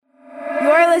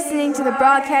listening to the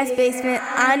Broadcast Basement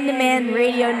On Demand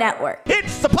Radio Network.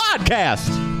 It's the podcast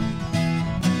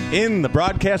in the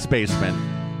Broadcast Basement.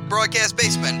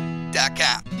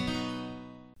 BroadcastBasement.com.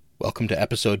 Welcome to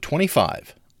episode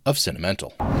 25 of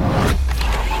Cinemental.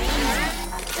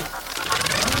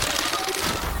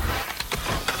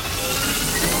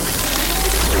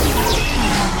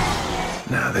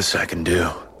 Now this I can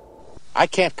do. I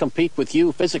can't compete with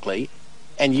you physically,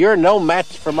 and you're no match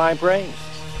for my brains.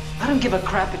 I don't give a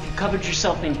crap if you covered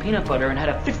yourself in peanut butter and had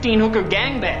a 15-hooker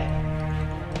gangbang.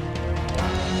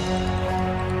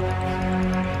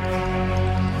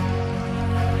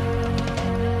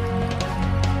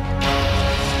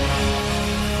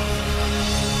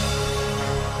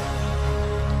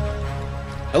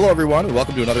 Hello, everyone, and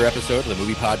welcome to another episode of the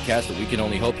movie podcast that we can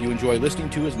only hope you enjoy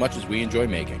listening to as much as we enjoy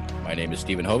making. My name is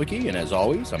Stephen Hovicki, and as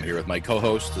always, I'm here with my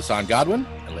co-hosts Hassan Godwin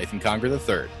and Latham Conger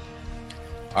III.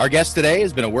 Our guest today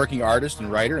has been a working artist and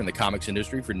writer in the comics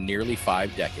industry for nearly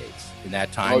 5 decades. In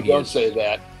that time, don't say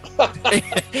that.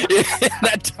 in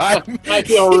that time, I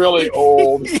feel really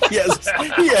old.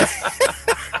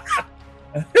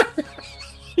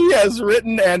 He has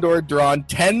written and/or drawn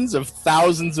tens of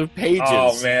thousands of pages.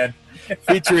 Oh man.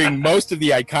 Featuring most of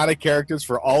the iconic characters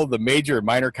for all of the major and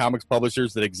minor comics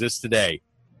publishers that exist today,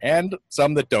 and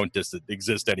some that don't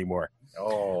exist anymore.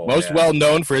 Most well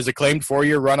known for his acclaimed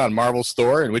 4-year run on Marvel's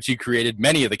Thor, in which he created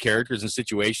many of the characters and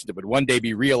situations that would one day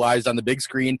be realized on the big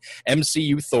screen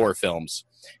MCU Thor films.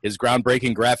 His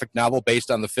groundbreaking graphic novel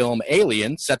based on the film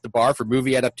Alien set the bar for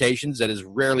movie adaptations that has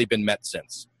rarely been met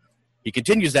since. He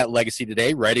continues that legacy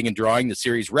today, writing and drawing the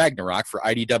series Ragnarok for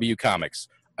IDW Comics.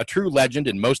 A true legend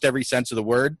in most every sense of the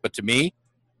word, but to me,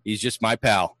 he's just my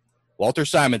pal. Walter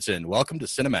Simonson, welcome to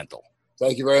Cinemental.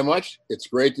 Thank you very much. It's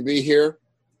great to be here.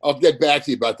 I'll get back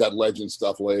to you about that legend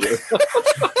stuff later.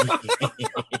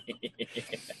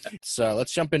 So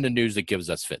let's jump into news that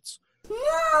gives us fits. Move!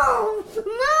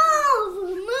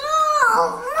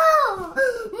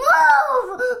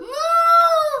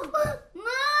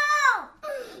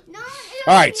 All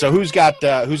right, so who's got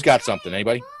something?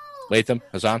 Anybody? Latham,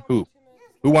 Hassan, who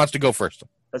wants to go first?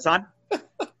 Hassan?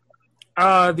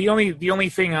 The only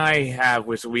thing I have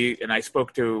was I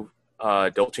spoke to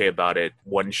Dolce about it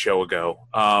one show ago.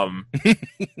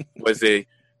 Was the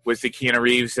Keanu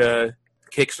Reeves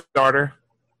Kickstarter?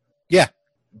 Yeah.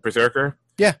 Berserker?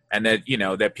 Yeah. And that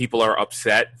that people are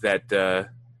upset that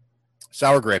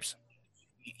sour grapes.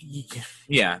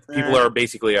 Yeah, people are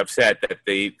basically upset that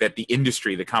the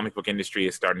industry, the comic book industry,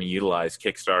 is starting to utilize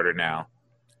Kickstarter now.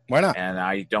 Why not? And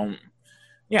I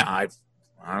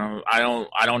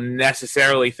don't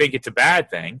necessarily think it's a bad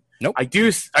thing. Nope. I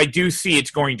do see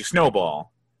it's going to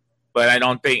snowball, but I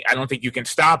don't think you can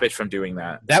stop it from doing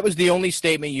that. That was the only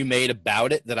statement you made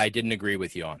about it that I didn't agree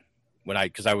with you on.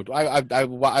 I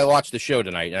watched the show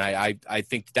tonight, and I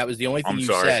think that was the only thing you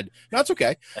said. No, it's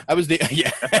okay. I was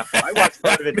I watched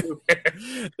part of it too.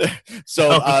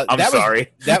 So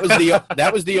sorry.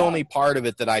 That was the only part of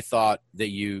it that I thought that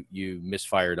you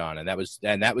misfired on, and that was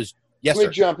yes. Let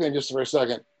me jump in just for a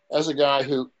second. As a guy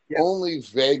who only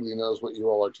vaguely knows what you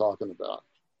all are talking about,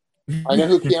 I know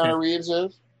who Keanu Reeves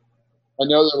is. I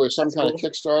know there was some kind of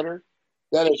Kickstarter.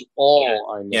 That is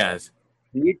all I know. Yes.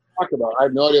 You talk about. I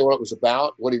have no idea what it was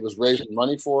about, what he was raising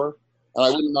money for, and I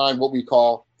wouldn't mind what we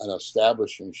call an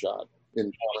establishing shot.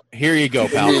 Here you go,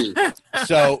 pal.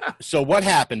 So what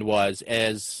happened was,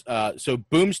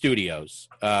 Boom Studios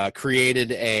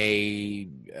created as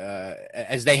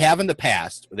they have in the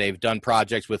past, they've done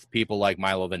projects with people like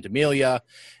Milo Ventimiglia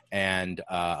and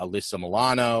Alyssa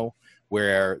Milano,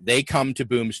 where they come to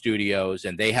Boom Studios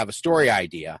and they have a story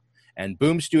idea, and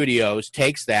Boom Studios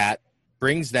takes that,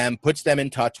 puts them in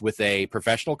touch with a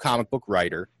professional comic book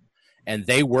writer, and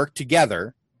they work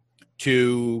together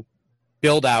to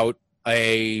build out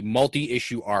a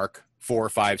multi-issue arc, 4,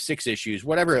 5, 6 issues,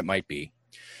 whatever it might be.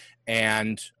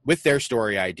 And with their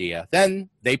story idea, then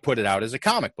they put it out as a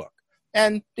comic book.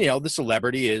 And, the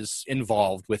celebrity is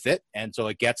involved with it, and so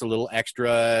it gets a little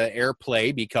extra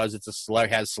airplay because it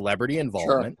has celebrity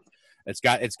involvement. Sure. It's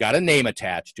got a name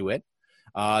attached to it.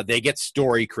 They get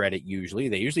story credit usually.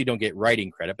 They usually don't get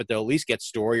writing credit, but they'll at least get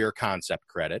story or concept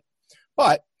credit.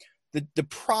 But the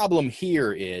problem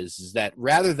here is that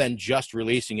rather than just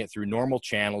releasing it through normal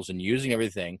channels and using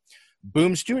everything,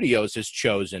 Boom Studios has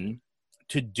chosen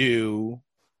to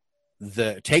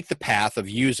take the path of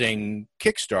using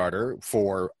Kickstarter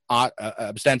for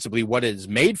ostensibly what it is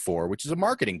made for, which is a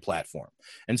marketing platform.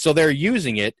 And so they're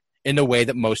using it in a way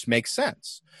that most makes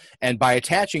sense. And by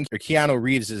attaching Keanu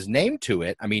Reeves' name to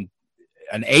it, I mean,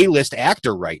 an A-list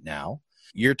actor right now,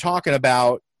 you're talking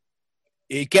about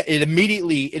it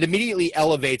immediately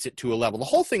elevates it to a level. The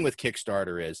whole thing with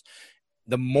Kickstarter is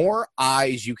the more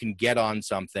eyes you can get on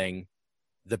something,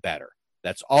 the better.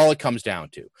 That's all it comes down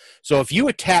to. So if you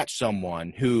attach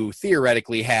someone who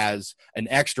theoretically has an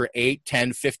extra 8,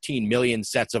 10, 15 million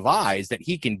sets of eyes that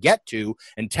he can get to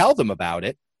and tell them about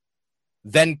it,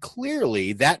 then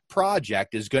clearly that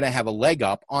project is going to have a leg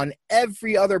up on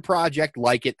every other project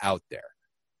like it out there.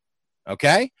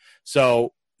 Okay?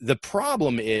 So the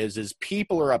problem is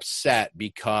people are upset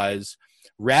because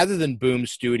rather than Boom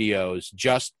Studios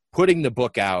just putting the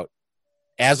book out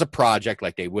as a project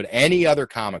like they would any other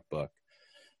comic book,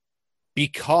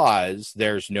 because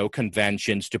there's no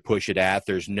conventions to push it at,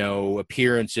 there's no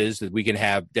appearances that we can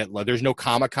have, there's no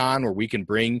Comic-Con where we can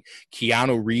bring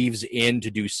Keanu Reeves in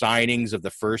to do signings of the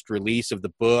first release of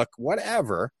the book,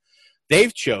 whatever,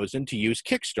 they've chosen to use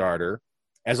Kickstarter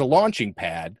as a launching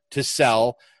pad to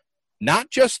sell not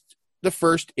just the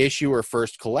first issue or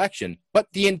first collection, but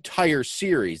the entire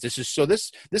series. This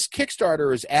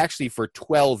Kickstarter is actually for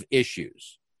 12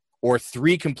 issues. Or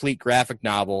 3 complete graphic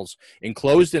novels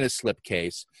enclosed in a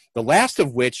slipcase, the last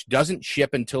of which doesn't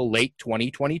ship until late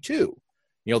 2022.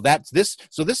 So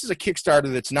this is a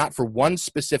Kickstarter that's not for one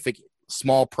specific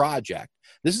small project.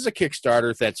 This is a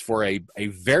Kickstarter that's for a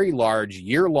very large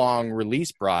year-long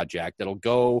release project that'll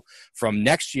go from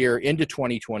next year into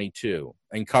 2022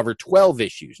 and cover 12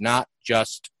 issues, not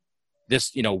just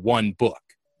this, one book.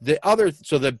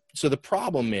 So the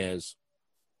problem is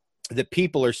that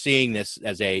people are seeing this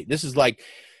as this is like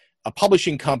a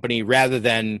publishing company, rather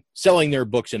than selling their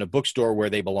books in a bookstore where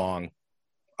they belong,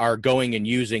 are going and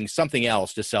using something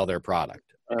else to sell their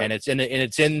product. And it's in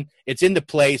the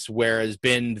place where has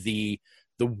been the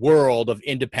world of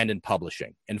independent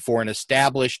publishing. And for an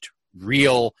established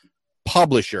real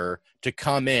publisher to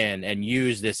come in and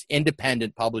use this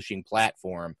independent publishing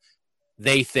platform,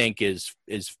 they think is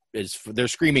they're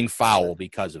screaming foul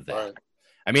because of that. Right.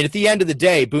 I mean, at the end of the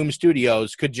day, Boom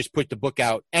Studios could just put the book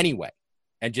out anyway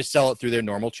and just sell it through their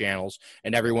normal channels,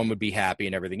 and everyone would be happy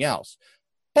and everything else.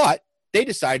 But they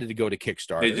decided to go to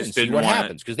Kickstarter and see what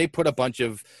happens, because they put a bunch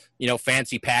of,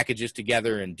 fancy packages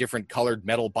together in different colored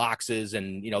metal boxes,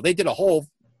 and, they did a whole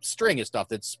string of stuff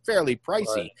that's fairly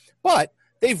pricey. Right. But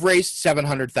they've raised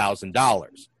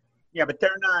 $700,000. Yeah, but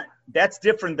they're not – that's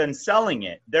different than selling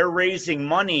it. They're raising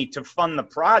money to fund the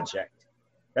project.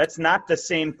 That's not the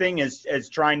same thing as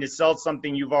trying to sell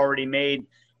something you've already made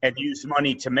and use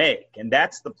money to make. And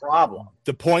that's the problem.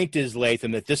 The point is,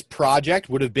 Latham, that this project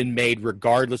would have been made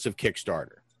regardless of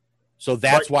Kickstarter. So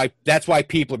that's why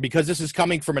people, because this is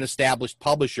coming from an established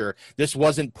publisher, this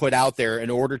wasn't put out there in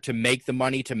order to make the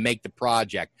money to make the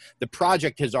project. The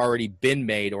project has already been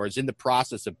made or is in the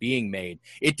process of being made.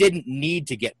 It didn't need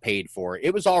to get paid for.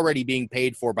 It was already being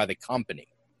paid for by the company.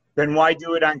 Then why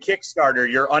do it on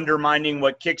Kickstarter? You're undermining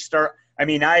what Kickstarter. I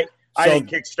mean, I think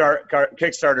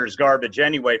Kickstarter is garbage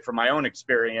anyway, from my own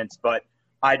experience. But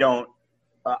I don't.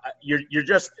 You're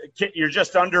just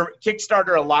under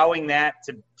Kickstarter allowing that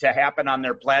to happen on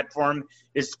their platform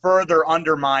is further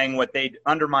undermining what they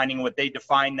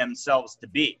define themselves to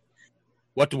be.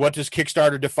 What does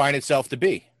Kickstarter define itself to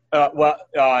be?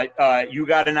 You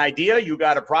got an idea, you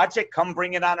got a project, come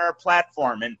bring it on our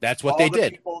platform. And that's what they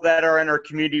did. People that are in our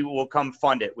community will come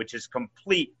fund it, which is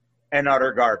complete and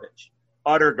utter garbage.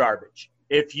 Utter garbage.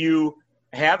 If you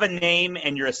have a name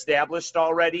and you're established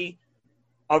already,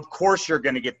 of course you're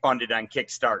going to get funded on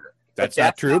Kickstarter. That's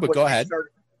not true, but go ahead.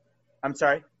 I'm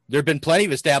sorry? There have been plenty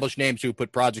of established names who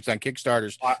put projects on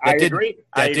Kickstarters I agree.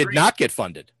 Did not get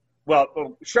funded.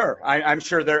 Well, sure. I'm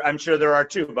sure there are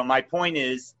too. But my point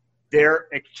is,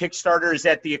 Kickstarter is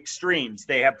at the extremes.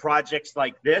 They have projects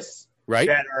like this, right,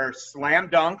 that are slam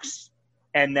dunks,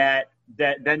 and that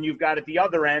then you've got at the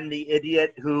other end the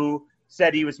idiot who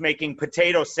said he was making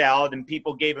potato salad and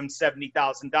people gave him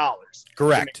 $70,000.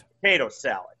 Correct. Potato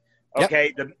salad.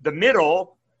 Okay. Yep. The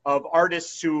middle of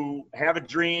artists who have a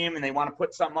dream and they want to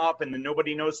put something up and then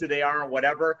nobody knows who they are or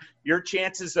whatever, your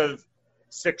chances of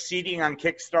succeeding on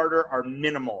Kickstarter are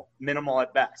minimal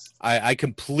at best. I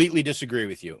completely disagree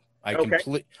with you. I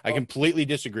completely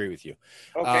disagree with you.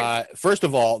 Okay. First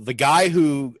of all, the guy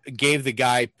who gave the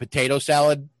guy potato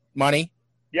salad money,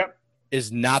 yep,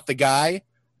 is not the guy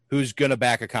who's going to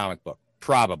back a comic book,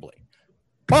 probably.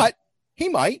 But he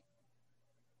might.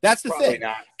 That's the Probably thing.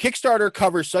 Not. Kickstarter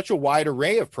covers such a wide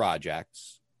array of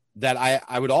projects that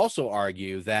I would also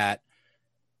argue that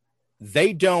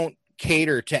they don't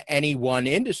cater to any one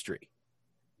industry.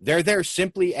 They're there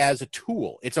simply as a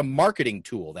tool. It's a marketing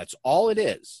tool. That's all it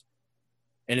is.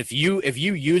 And if you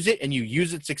use it and you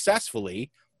use it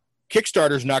successfully,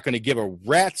 Kickstarter's not going to give a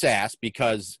rat's ass,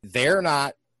 because they're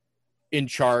not in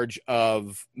charge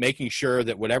of making sure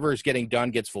that whatever is getting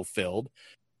done gets fulfilled.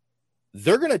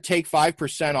 They're going to take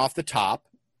 5% off the top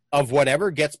of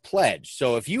whatever gets pledged.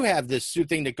 So if you have this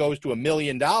thing that goes to $1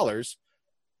 million,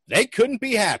 they couldn't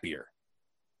be happier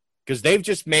because they've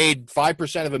just made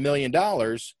 5% of $1 million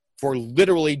for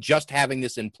literally just having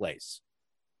this in place.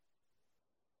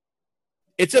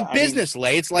 It's a business,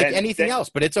 Lay. It's like anything else,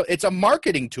 but it's a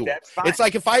marketing tool. It's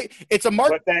like it's a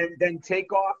market. But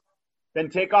then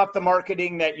take off the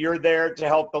marketing that you're there to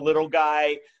help the little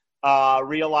guy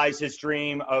realize his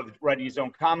dream of writing his own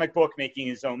comic book, making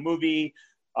his own movie,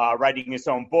 writing his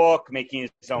own book, making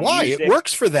his own music. It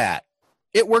works for that.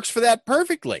 It works for that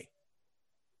perfectly.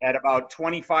 At about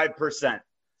 25%,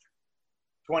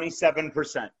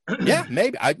 27%. Yeah,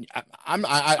 maybe. I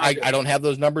don't have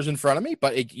those numbers in front of me,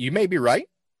 but you may be right.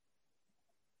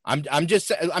 I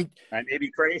may be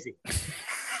crazy.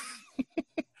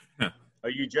 Are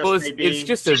you just? Well,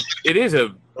 it is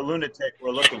a lunatic we're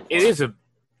looking for. It is a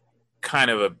kind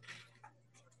of a.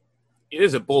 It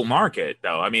is a bull market,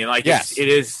 though. I mean, like, yes. it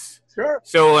is. Sure.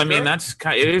 So, I mean,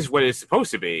 it is what it's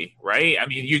supposed to be, right? I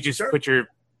mean, you just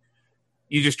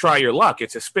you just try your luck.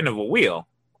 It's a spin of a wheel,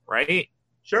 right?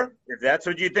 Sure. If that's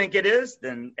what you think it is,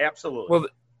 then absolutely. Well,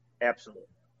 absolutely.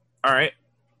 All right.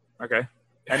 Okay.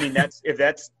 I mean, if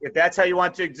that's how you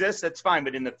want to exist, that's fine.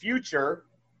 But in the future,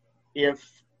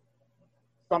 if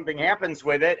something happens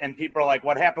with it and people are like,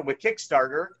 what happened with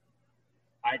Kickstarter?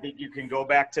 I think you can go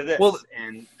back to this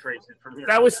and trace it from here.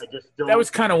 That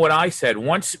was kind of what I said.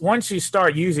 Once you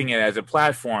start using it as a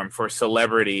platform for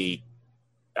celebrity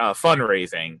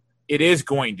fundraising, it is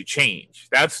going to change.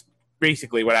 That's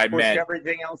basically what I meant. Push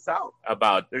everything else out.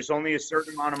 About there's only a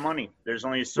certain amount of money. There's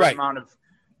only a certain amount of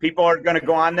people are going to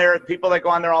go on there. People that go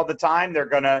on there all the time, they're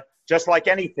going to, just like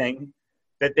anything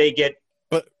that they get.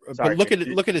 But look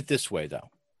at it this way, though.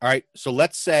 All right, so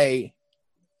let's say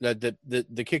the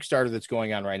Kickstarter that's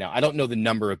going on right now. I don't know the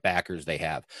number of backers they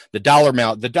have. The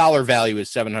dollar value is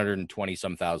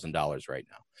 $720,000 right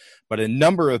now, but a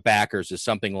number of backers is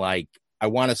something like, I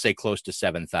want to say close to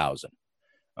 7,000.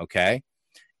 Okay,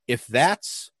 if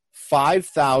that's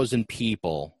 5,000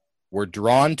 people were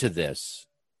drawn to this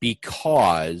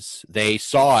because they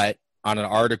saw it on an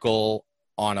article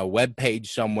on a web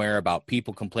page somewhere about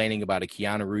people complaining about a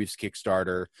Keanu Reeves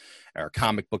Kickstarter or a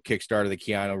comic book Kickstarter that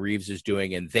Keanu Reeves is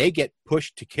doing, and they get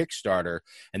pushed to Kickstarter,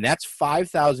 and that's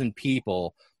 5,000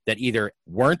 people that either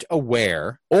weren't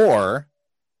aware or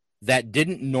that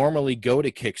didn't normally go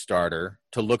to Kickstarter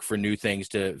to look for new things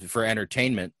for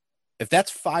entertainment. If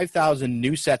that's 5,000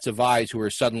 new sets of eyes who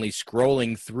are suddenly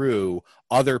scrolling through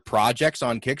other projects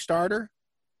on Kickstarter,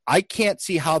 I can't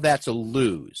see how that's a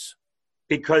lose.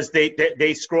 Because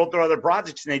they scroll through other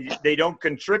projects and they don't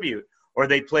contribute, or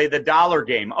they play the dollar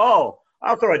game. Oh,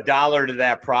 I'll throw $1 to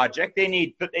that project. They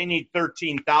need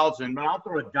 13,000, but I'll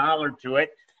throw $1 to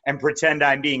it and pretend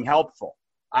I'm being helpful.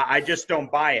 I just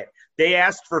don't buy it. They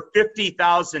asked for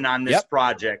 50,000 on this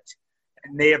project,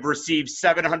 and they have received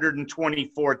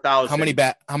 724,000. How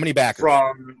many backers?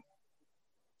 From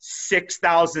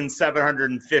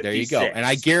 6,756. There you go. And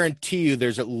I guarantee you,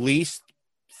 there's at least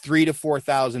 3,000 to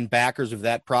 4,000 backers of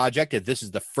that project if this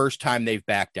is the first time they've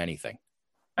backed anything.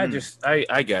 I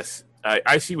guess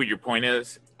I see what your point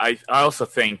is. I also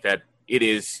think that it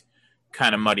is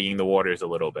kind of muddying the waters a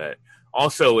little bit.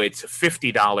 Also, it's a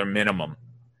 $50 minimum,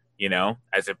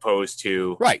 as opposed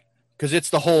to because it's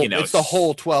the whole it's the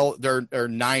whole 12 or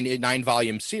 9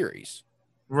 volume series.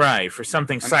 Right, for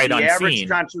something sight unseen. The average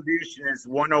contribution is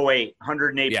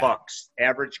 $108 bucks.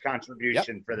 Average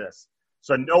contribution for this.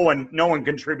 So no one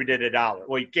contributed $1.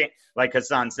 Well, you can't, like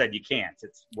Hassan said, you can't.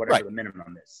 It's whatever the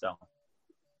minimum is. So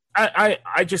I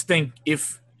just think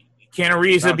if Keanu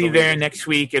Reeves will be there next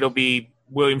week, it'll be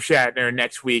William Shatner.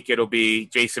 Next week, it'll be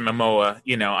Jason Momoa.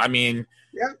 I mean,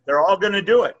 yeah, they're all going to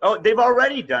do it. Oh, they've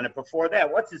already done it before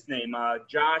that. What's his name?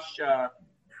 Josh, the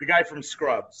guy from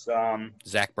Scrubs.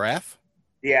 Zach Braff.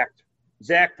 The actor.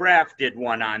 Zach Braff did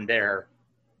one on there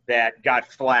that got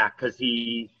flack because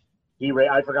I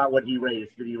forgot what he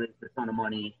raised, but he raised a ton of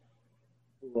money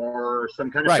for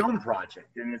some kind of film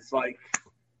project. And it's like,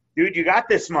 dude, you got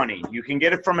this money. You can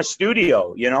get it from a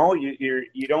studio, you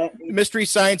don't. Mystery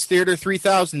Science Theater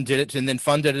 3000 did it and then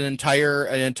funded an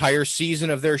entire season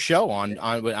of their show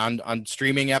on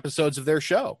streaming episodes of their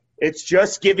show. It's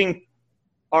just giving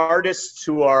artists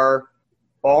who are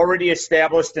already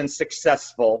established and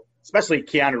successful, especially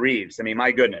Keanu Reeves. I mean,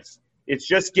 my goodness. It's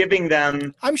just giving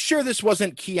them. I'm sure this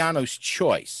wasn't Keanu's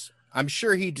choice. I'm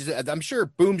sure he. I'm sure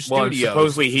Boom Well, Studios.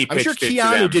 supposedly he I'm pitched sure it to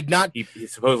Keanu them. did not.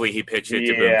 Supposedly he pitched it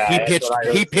to Boom. Yeah, He that's pitched. what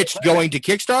I He heard. pitched going to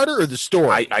Kickstarter or the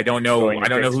story. I don't know. Going to I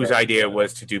don't know whose Kickstarter. idea it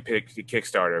was to do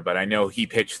Kickstarter, but I know he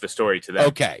pitched the story to them.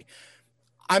 Okay.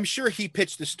 I'm sure he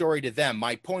pitched the story to them.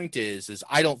 My point is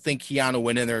I don't think Keanu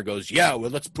went in there and goes, yeah, well,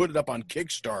 let's put it up on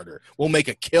Kickstarter. We'll make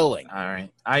a killing. All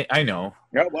right. I know.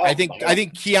 Yeah, well, I think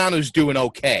Keanu's doing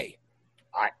okay.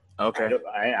 Okay.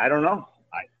 I don't know.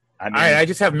 I mean, I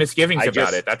just have misgivings I about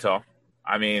just- it. That's all.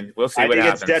 I mean, we'll see I what think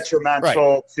happens. it's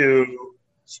detrimental to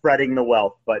spreading the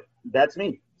wealth, but that's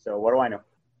me. So what do I know?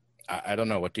 I don't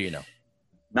know. What do you know?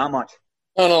 Not much.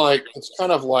 It's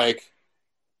kind of like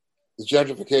the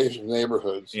gentrification of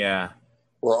neighborhoods, Yeah.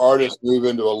 where artists move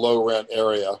into a low rent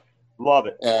area Love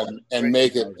it. and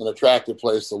make it an attractive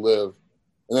place to live,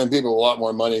 and then people with a lot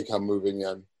more money come moving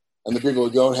in, and the people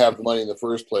who don't have the money in the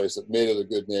first place that made it a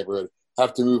good neighborhood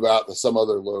have to move out to some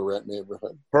other low rent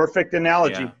neighborhood. Perfect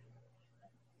analogy, Yeah.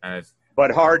 And it's,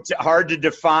 but hard to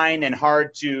define and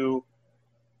hard to.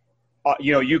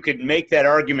 You could make that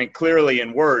argument clearly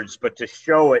in words, but to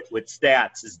show it with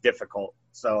stats is difficult.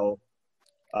 So,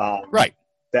 Right.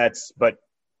 but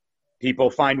people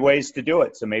find ways to do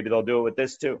it. So maybe they'll do it with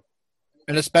this too.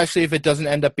 And especially if it doesn't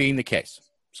end up being the case.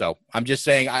 So I'm just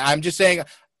saying,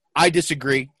 I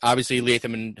disagree. Obviously,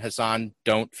 Latham and Hassan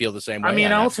don't feel the same way. I mean,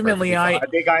 and that's ultimately, perfectly fine.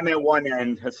 I think I'm at one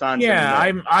end. Hassan's yeah,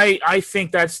 in the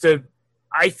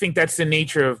I think that's the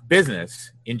nature of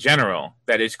business in general.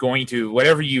 That it's going to,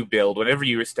 whatever you build, whatever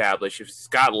you establish, if it's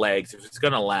got legs, if it's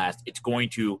going to last, it's going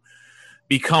to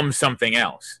become something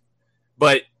else.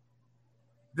 But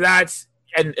that's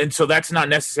and so that's not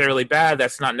necessarily bad.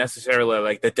 That's not necessarily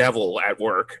like the devil at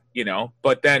work,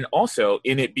 But then also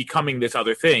in it becoming this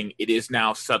other thing, it is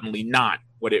now suddenly not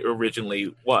what it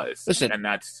originally was. Listen,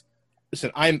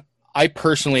 I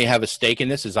personally have a stake in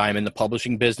this as I'm in the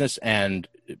publishing business, and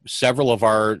several of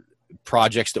our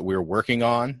projects that we're working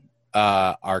on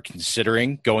are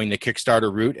considering going the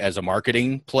Kickstarter route as a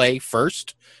marketing play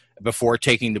first before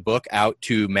taking the book out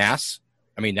to mass.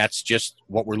 I mean, that's just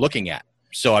what we're looking at.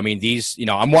 So, I mean, these,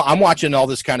 I'm watching all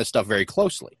this kind of stuff very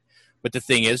closely. But the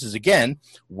thing is again,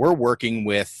 we're working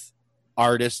with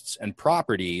artists and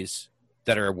properties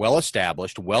that are well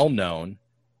established, well known,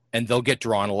 and they'll get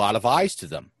drawn a lot of eyes to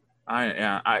them.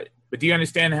 But do you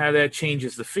understand how that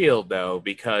changes the field, though?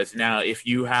 Because now, if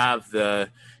you have the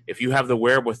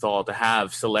wherewithal to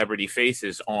have celebrity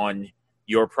faces on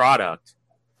your product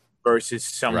versus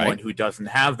someone who doesn't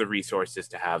have the resources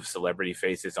to have celebrity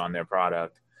faces on their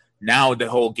product, now the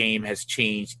whole game has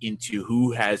changed into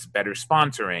who has better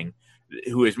sponsoring,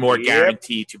 who is more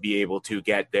guaranteed to be able to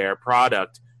get their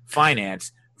product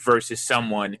financed versus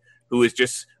someone who is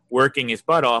just working his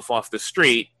butt off the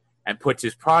street and puts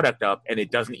his product up and it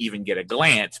doesn't even get a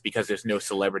glance because there's no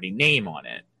celebrity name on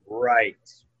it. Right.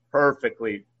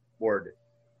 Perfectly worded.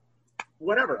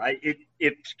 Whatever.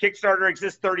 If Kickstarter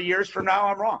exists 30 years from now,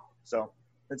 I'm wrong. So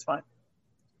it's fine.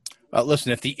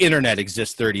 Listen, if the internet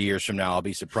exists 30 years from now, I'll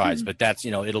be surprised. But that's,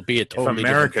 it'll be a totally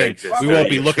different thing. Exists, we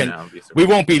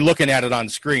won't be looking at it on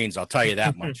screens. I'll tell you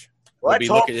that much.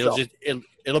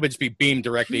 It'll just be beamed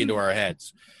directly into our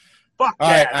heads. Fuck All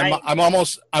that. right, I'm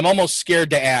almost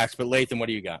scared to ask, but Latham, what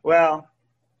do you got? Well,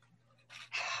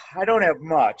 I don't have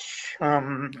much.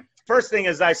 First thing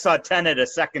is I saw Tenet a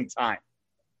second time.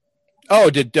 Oh,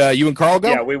 did you and Carl go?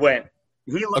 Yeah, we went.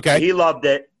 He loved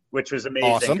it, which was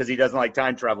amazing because he doesn't like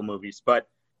time travel movies. But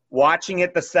watching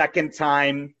it the second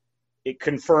time, it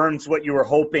confirms what you were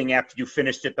hoping after you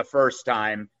finished it the first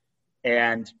time.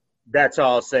 And that's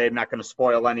all I'll say. I'm not going to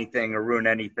spoil anything or ruin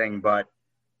anything, but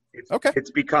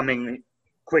it's becoming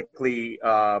quickly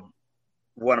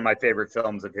one of my favorite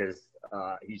films of his.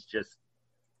 He's just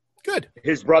good.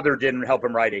 His brother didn't help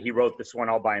him write it. He wrote this one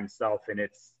all by himself, and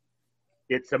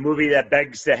it's a movie that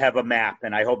begs to have a map,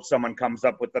 and I hope someone comes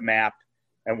up with the map.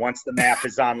 And once the map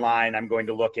is online, I'm going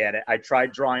to look at it. I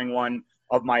tried drawing one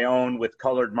of my own with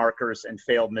colored markers and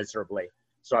failed miserably.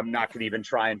 So I'm not going to even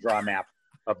try and draw a map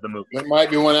of the movie. There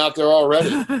might be one out there already.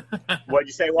 What'd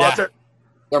you say, Walter? Yeah.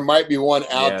 There might be one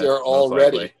out there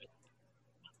already.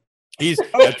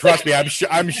 Trust me,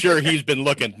 I'm sure he's been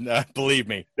looking. Believe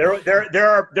me. There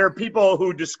are people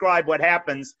who describe what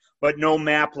happens, but no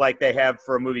map like they have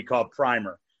for a movie called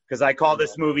Primer. Because I call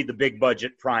this movie the big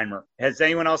budget Primer. Has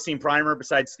anyone else seen Primer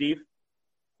besides Steve?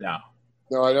 No.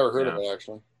 No, I never heard of it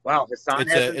actually. Wow, Hassan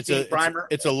hasn't seen Primer.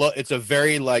 It's a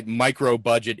very micro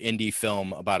budget indie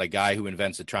film about a guy who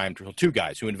invents two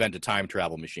guys who invent a time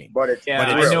travel machine. But I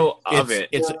know of it.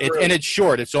 And it's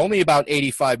short. It's only about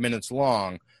 85 minutes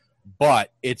long,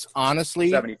 but it's honestly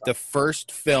 75. the first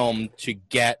film to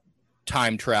get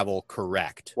time travel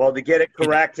correct. Well, to get it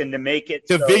correct and to make it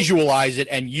to visualize it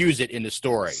and use it in the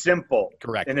story. Simple.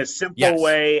 Correct. In a simple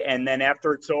way, and then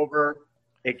after it's over,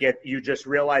 you just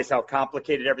realize how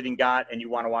complicated everything got, and you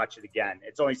want to watch it again.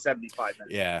 It's only 75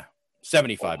 minutes. Yeah,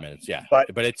 75 minutes. Yeah,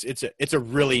 but it's a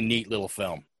really neat little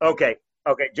film. Okay,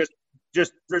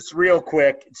 just real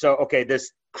quick. So,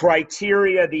 this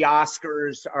criteria the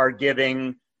Oscars are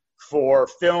giving for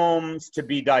films to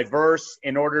be diverse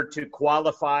in order to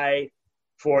qualify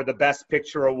for the Best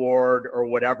Picture award or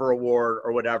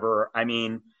whatever. I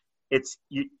mean,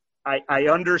 I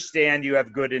understand you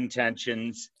have good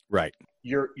intentions. Right.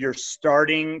 You're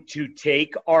starting to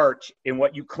take art in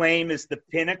what you claim is the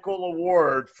pinnacle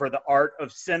award for the art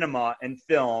of cinema and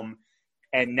film,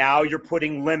 and now you're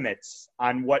putting limits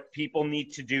on what people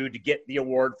need to do to get the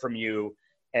award from you.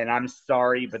 And I'm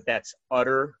sorry, but that's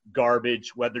utter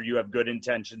garbage, whether you have good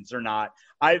intentions or not.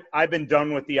 I've been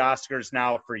done with the Oscars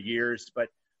now for years, but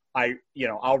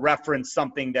I'll reference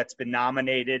something that's been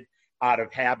nominated out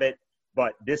of habit,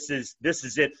 but this is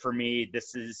it for me.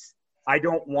 I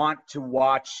don't want to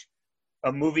watch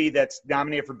a movie that's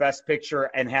nominated for Best Picture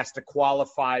and has to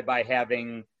qualify by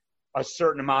having a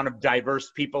certain amount of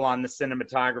diverse people on the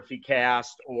cinematography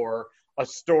cast, or a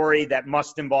story that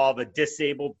must involve a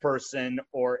disabled person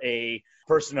or a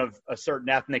person of a certain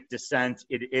ethnic descent.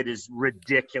 It is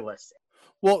ridiculous.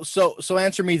 Well, so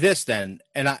answer me this then,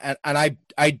 and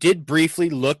I did briefly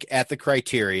look at the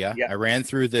criteria. Yeah. I ran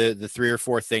through the 3 or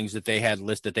 4 things that they had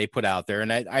listed, they put out there,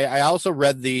 and I also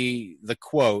read the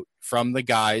quote from the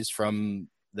guys from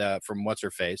what's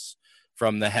her face,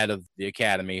 from the head of the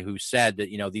Academy, who said that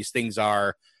these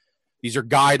are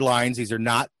guidelines, these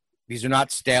are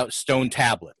not stone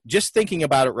tablet. Just thinking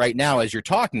about it right now as you're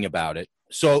talking about it,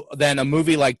 so then a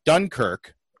movie like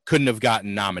Dunkirk couldn't have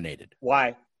gotten nominated.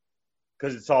 Why?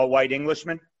 Because it's all white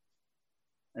Englishmen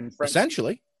and French.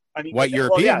 Essentially, white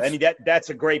Europeans. Well, yeah, I mean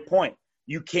that's a great point.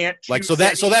 You can't so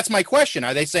that's my question.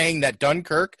 Are they saying that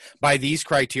Dunkirk, by these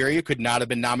criteria, could not have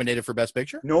been nominated for Best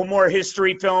Picture? No more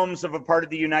history films of a part of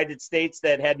the United States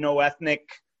that had no ethnic,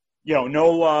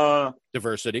 no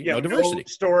diversity, no diversity. No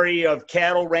story of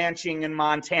cattle ranching in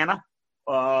Montana.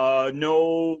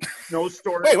 No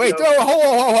story. Wait,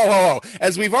 ho.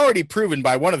 As we've already proven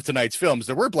by one of tonight's films,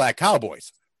 there were black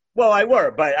cowboys.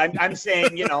 Well, but I'm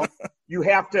saying, you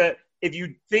have to, if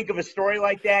you think of a story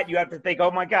like that, you have to think,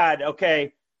 oh my God,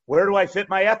 okay, where do I fit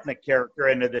my ethnic character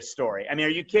into this story? I mean, are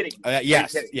you kidding?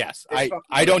 Yes.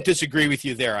 I don't disagree with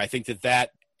you there. I think that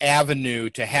avenue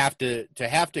to have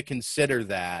to consider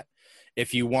that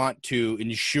if you want to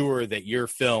ensure that your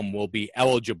film will be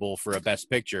eligible for a Best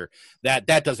Picture, that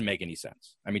doesn't make any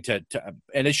sense. I mean,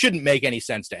 and it shouldn't make any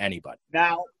sense to anybody.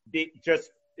 Now,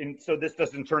 so this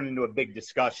doesn't turn into a big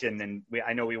discussion, and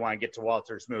I know we want to get to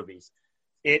Walter's movies.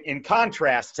 In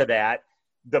contrast to that,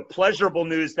 the pleasurable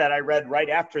news that I read right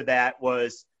after that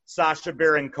was Sacha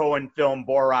Baron Cohen film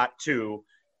Borat 2.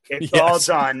 It's all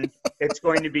done. It's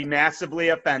going to be massively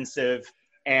offensive,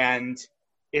 and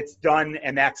it's done,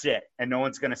 and that's it. And no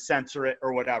one's going to censor it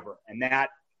or whatever. And that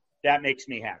makes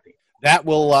me happy. That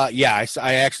will, I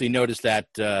actually noticed that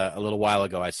a little while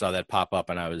ago. I saw that pop up,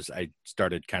 and I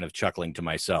started kind of chuckling to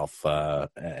myself.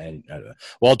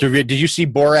 Walter, did you see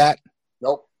Borat?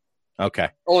 Nope. Okay.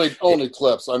 Only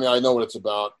clips. I mean, I know what it's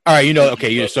about. All right,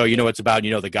 okay. So you know what it's about.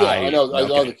 You know the guy. Yeah, I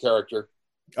know the character.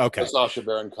 Okay. Sacha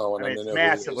Baron Cohen. It's a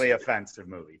massively offensive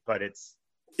movie, but it's.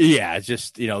 Yeah, it's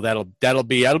just that'll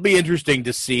be interesting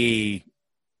to see.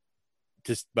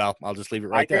 I'll just leave it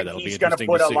right there. That'll be interesting to see. He's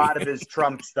going to put a lot of his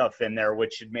Trump stuff in there,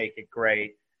 which should make it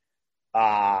great,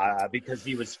 because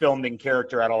he was filmed in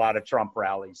character at a lot of Trump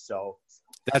rallies. So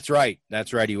that's right. I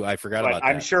forgot about that.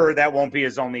 I'm sure that won't be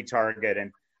his only target.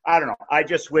 And I don't know. I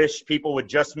just wish people would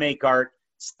just make art,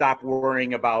 stop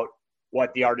worrying about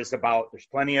what the art is about. There's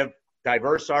plenty of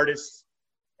diverse artists,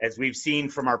 as we've seen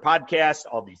from our podcast,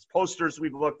 all these posters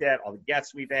we've looked at, all the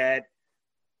guests we've had.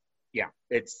 Yeah,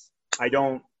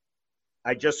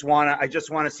 I just want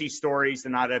to see stories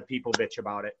and not have people bitch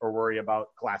about it or worry about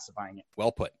classifying it.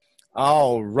 Well put.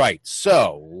 All right.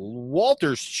 So,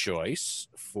 Walter's choice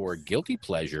for Guilty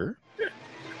Pleasure,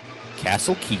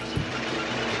 Castle Keep.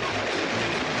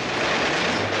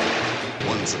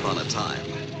 Once upon a time,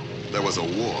 there was a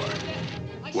war.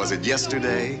 Was it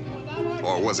yesterday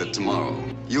or was it tomorrow?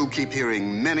 You'll keep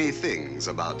hearing many things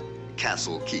about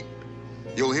Castle Keep.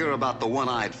 You'll hear about the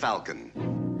one-eyed falcon.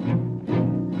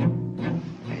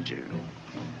 Major,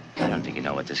 I don't think you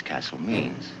know what this castle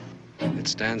means. It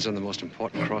stands on the most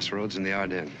important crossroads in the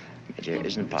Ardennes. Major, it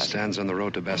isn't possible. It stands on the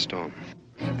road to Bastogne.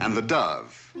 And the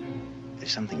dove. If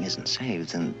something isn't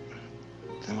saved, then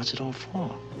what's it all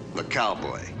for? The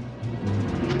cowboy.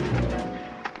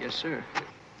 Yes, sir.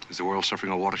 Is the world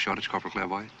suffering a water shortage, Corporal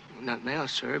Clairvoyant? Not now,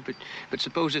 sir, but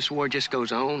suppose this war just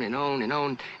goes on and on and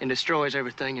on and destroys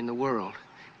everything in the world.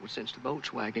 Well, since the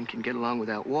Volkswagen can get along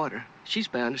without water, she's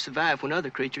bound to survive when other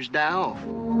creatures die off.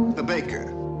 The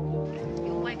baker.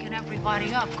 You're waking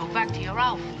everybody up. Go back to your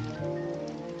outfit.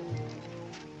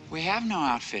 We have no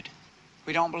outfit.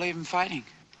 We don't believe in fighting.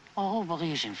 Oh, who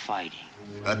believes in fighting?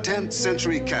 A 10th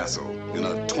century castle in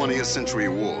a 20th century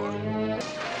war.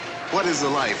 What is the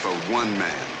life of one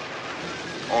man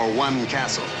or one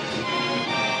castle?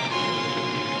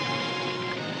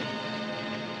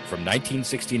 From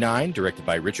 1969, directed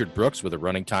by Richard Brooks with a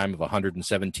running time of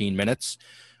 117 minutes,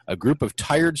 a group of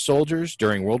tired soldiers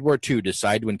during World War II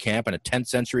decide to encamp in a 10th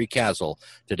century castle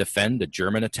to defend a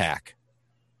German attack.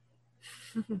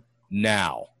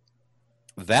 Now,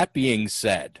 that being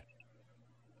said,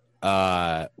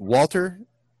 Walter,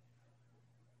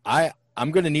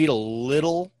 I'm going to need a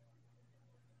little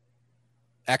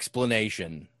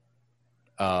explanation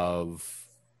of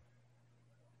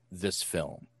this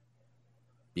film,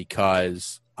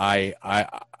 because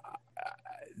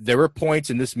there were points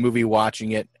in this movie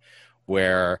watching it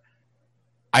where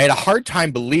I had a hard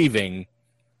time believing.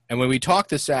 And when we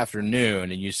talked this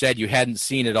afternoon and you said you hadn't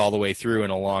seen it all the way through in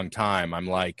a long time, I'm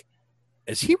like,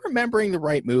 is he remembering the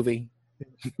right movie?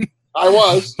 I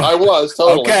was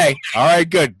totally. Okay. All right,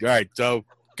 good. All right. So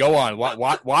go on.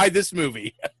 Why this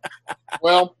movie?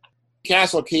 Well,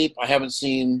 Castle Keep, I haven't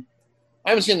seen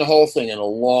the whole thing in a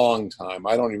long time.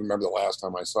 I don't even remember the last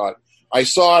time I saw it. I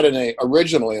saw it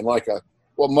originally in what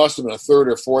must have been a third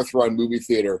or fourth run movie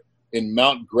theater in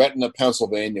Mount Gretna,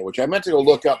 Pennsylvania, which I meant to go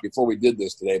look up before we did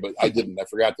this today, but I didn't. I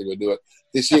forgot to go do it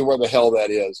to see where the hell that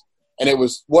is. And it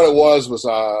was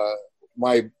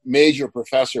my major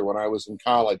professor when I was in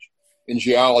college in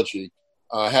geology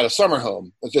had a summer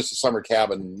home. It was just a summer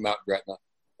cabin in Mount Gretna.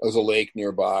 There was a lake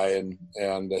nearby,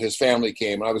 and his family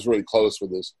came, and I was really close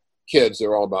with his kids. They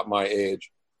were all about my age.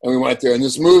 And we went there, and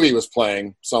this movie was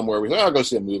playing somewhere. We said, I'll go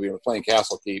see a movie. And we're playing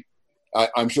Castle Keep.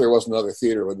 I'm sure there wasn't another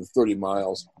theater within 30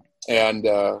 miles. And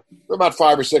about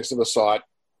 5 or 6 of us saw it.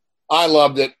 I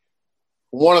loved it.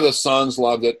 One of the sons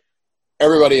loved it.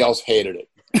 Everybody else hated it.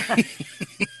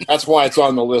 That's why it's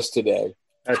on the list today.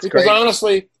 That's because great.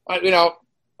 Honestly,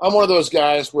 I'm one of those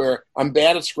guys where I'm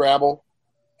bad at Scrabble,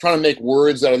 trying to make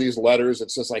words out of these letters.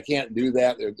 It's just I can't do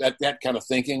that. That kind of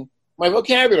thinking. My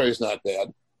vocabulary is not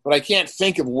bad, but I can't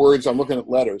think of words. I'm looking at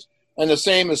letters. And the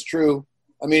same is true.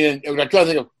 I mean, I try to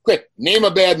think of, quick, name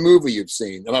a bad movie you've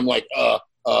seen. And I'm like,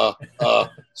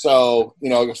 So,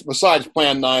 besides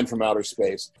Plan 9 from Outer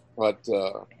Space. But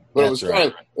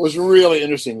it was really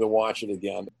interesting to watch it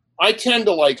again. I tend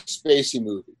to like spacey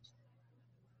movies.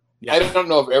 Yeah. I don't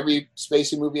know if every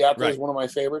spacey movie out there is one of my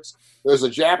favorites. There's a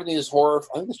Japanese horror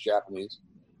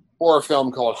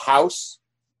film called House,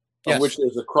 of which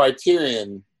there's a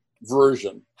Criterion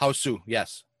version. Houseu,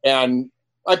 yes. And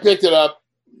I picked it up.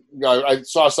 I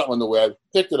saw something on the web,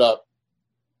 picked it up.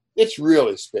 It's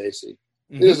really spacey.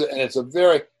 Mm-hmm.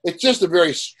 It's just a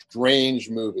very strange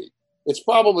movie. It's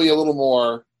probably a little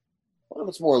more,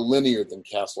 it's more linear than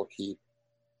Castle Keep,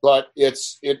 but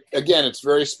it's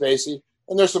very spacey.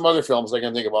 And there's some other films I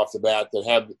can think of off the bat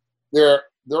that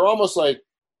they're almost like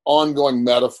ongoing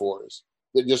metaphors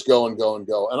that just go and go and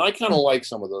go. And I kind of like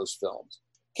some of those films.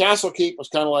 Castle Keep was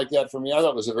kind of like that for me. I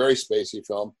thought it was a very spacey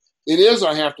film. It is,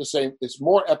 I have to say, it's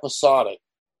more episodic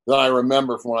than I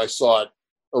remember from when I saw it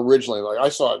originally. Like I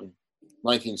saw it in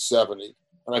 1970,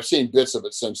 and I've seen bits of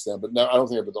it since then, but no, I don't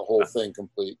think I've been the whole thing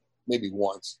complete, maybe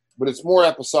once. But it's more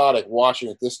episodic watching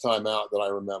it this time out than I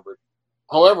remembered.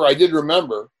 However, I did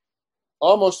remember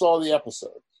almost all the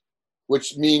episodes,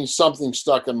 which means something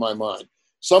stuck in my mind.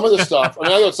 Some of the stuff, I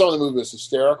thought some of the movie was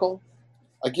hysterical.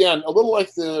 Again, a little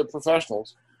like The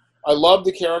Professionals. I loved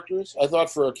the characters. I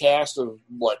thought for a cast of,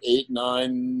 8,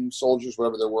 9 soldiers,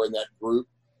 whatever there were in that group,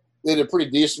 they did a pretty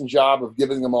decent job of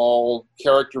giving them all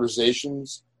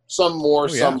characterizations, some more,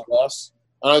 some less.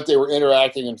 I thought they were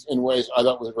interacting in ways I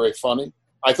thought was very funny.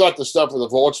 I thought the stuff with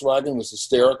the Volkswagen was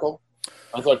hysterical.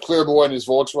 I thought Clairvoyant and his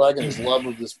Volkswagen, his love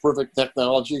of this perfect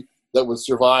technology that would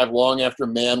survive long after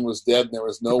man was dead and there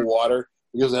was no water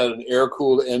because it had an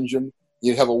air-cooled engine.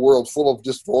 You'd have a world full of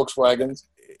just Volkswagens.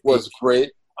 Was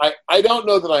great. I don't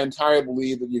know that I entirely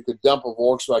believe that you could dump a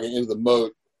Volkswagen into the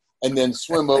moat and then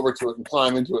swim over to it and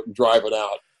climb into it and drive it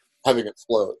out, having it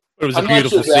float. It was a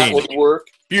beautiful scene. That would work.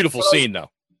 Beautiful scene,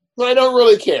 though. But I don't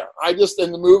really care.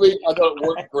 In the movie, I thought it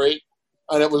worked great.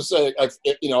 And it was,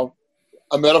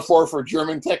 a metaphor for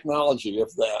German technology,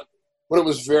 if that. But it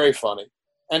was very funny.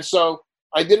 And so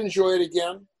I did enjoy it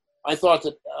again. I thought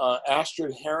that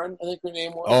Astrid Heron, I think her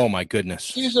name was. Oh, my goodness.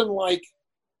 She's in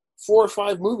 4 or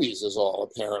 5 movies is all,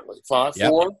 apparently. 4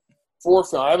 or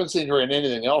 5. I haven't seen her in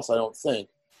anything else, I don't think.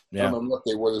 Yeah. I don't remember what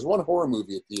they were. There's one horror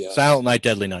movie at the end. Silent Night,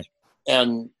 Deadly Night.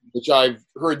 And which I've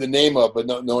heard the name of but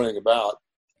don't know anything about.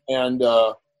 And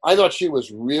I thought she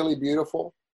was really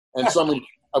beautiful. And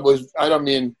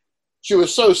she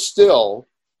was so still.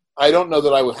 I don't know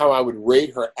that how I would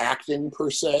rate her acting per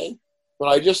se, but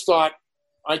I just thought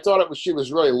she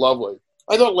was really lovely.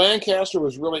 I thought Lancaster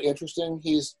was really interesting.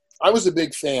 I was a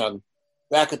big fan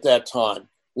back at that time,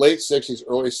 late 60s,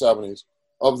 early 70s,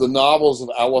 of the novels of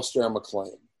Alistair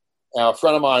MacLean. A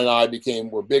friend of mine and I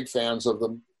were big fans of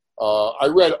them. I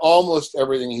read almost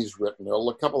everything he's written. There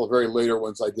are a couple of very later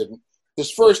ones I didn't.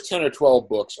 His first 10 or 12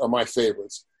 books are my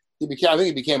favorites. I think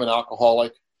he became an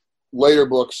alcoholic. Later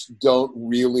books don't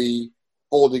really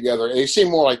hold together. They seem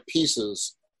more like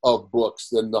pieces of books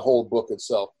than the whole book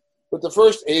itself. But the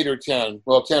first 8 or 10,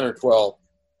 10 or 12,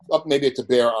 up maybe to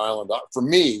Bear Island, for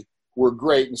me, were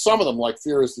great. And some of them, like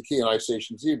Fear is the Key and Ice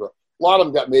Station Zebra, a lot of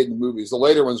them got made in the movies. The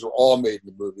later ones were all made in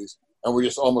the movies and were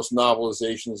just almost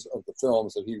novelizations of the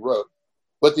films that he wrote.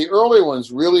 But the early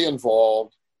ones really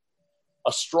involved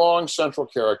a strong central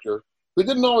character who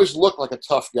didn't always look like a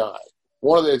tough guy.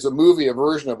 It's a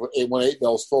version of When 8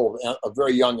 Bells Toll, a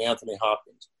very young Anthony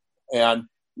Hopkins. And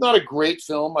not a great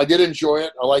film. I did enjoy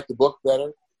it. I liked the book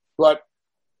better. But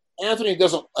Anthony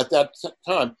doesn't, at that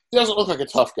time, he doesn't look like a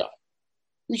tough guy.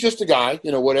 He's just a guy,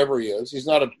 whatever he is. He's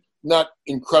not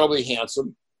incredibly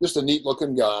handsome, just a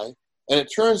neat-looking guy. And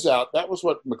it turns out that was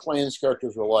what MacLean's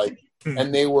characters were like.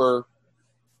 And they were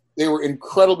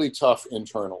incredibly tough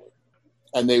internally.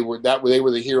 And they were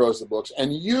the heroes of the books.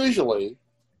 And usually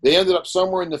they ended up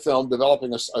somewhere in the film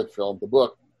developing a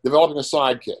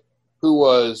sidekick who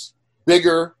was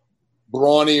bigger,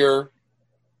 brawnier,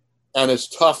 and as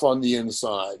tough on the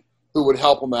inside, who would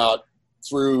help them out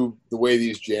through the way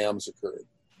these jams occurred.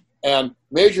 And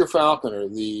Major Falconer,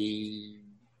 the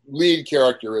lead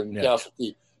character in Castle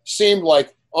Keith, seemed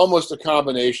like almost a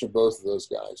combination of both of those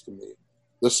guys to me.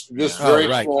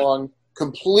 Very strong,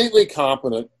 completely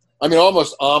competent,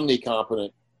 almost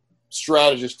omnicompetent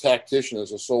strategist, tactician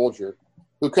as a soldier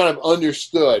who kind of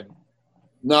understood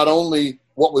not only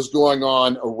what was going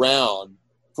on around,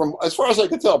 from, as far as I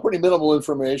could tell, pretty minimal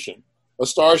information. A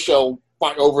star shell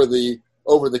fly over the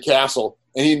castle,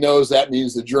 and he knows that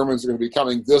means the Germans are going to be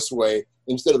coming this way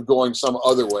instead of going some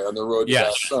other way on the road to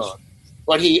Bastogne.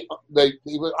 But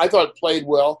I thought played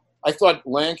well. I thought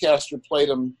Lancaster played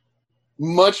him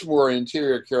much more an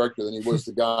interior character than he was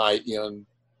the guy in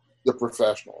The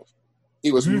Professionals.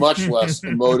 He was much less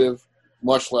emotive,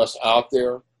 much less out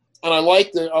there, and I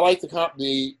liked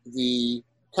the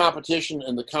competition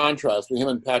and the contrast between him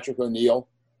and Patrick O'Neill,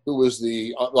 who was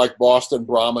the like Boston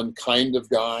Brahmin kind of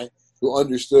guy who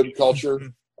understood culture,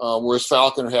 whereas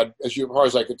Falconer had, as far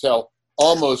as I could tell,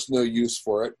 almost no use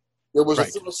for it. There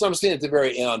was some scene at the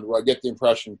very end where I get the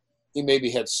impression he maybe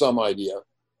had some idea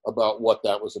about what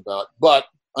that was about. But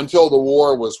until the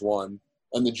war was won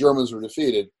and the Germans were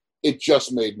defeated, it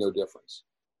just made no difference.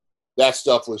 That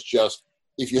stuff was just,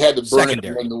 if you had to burn it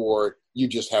to win the war, you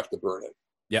just have to burn it.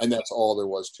 Yep. And that's all there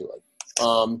was to it.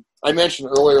 I mentioned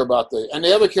earlier about the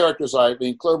other characters,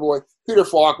 Clearboy, Peter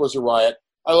Falk was a riot.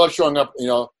 I love showing up,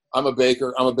 I'm a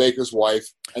baker, I'm a baker's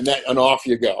wife, and off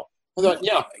you go. I thought,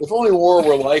 if only war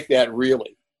were like that,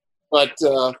 really. But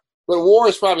war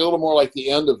is probably a little more like the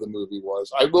end of the movie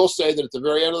was. I will say that at the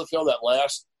very end of the film, that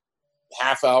last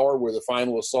half hour where the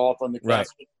final assault on the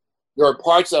castle, there are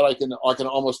parts that I can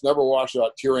almost never watch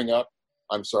without tearing up.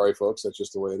 I'm sorry, folks, that's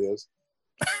just the way it is.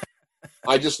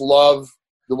 I just love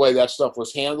the way that stuff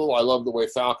was handled. I love the way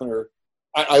Falconer.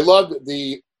 I loved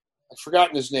I've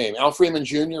forgotten his name. Al Freeman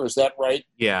Jr., is that right?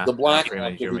 Yeah. The black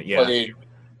actor who played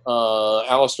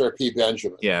Alistair P.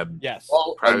 Benjamin. Yeah. Yes.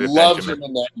 Oh, I loved him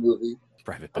in that movie.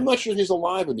 I'm not sure he's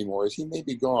alive anymore. He may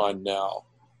be gone now.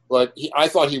 But I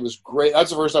thought he was great. That's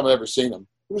the first time I've ever seen him.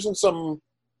 He was in some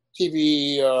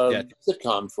TV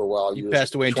sitcom for a while. He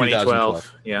passed away in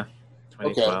 2012. Yeah.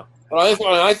 2012. Okay. But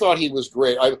I thought he was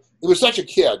great. He was such a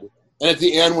kid. And at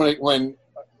the end, when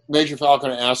Major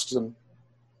Falconer asks him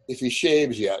if he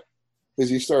shaves yet, because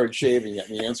he started shaving yet,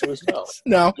 and the answer is no.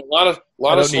 No. A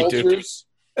lot of soldiers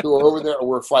who are over there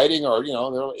were fighting are,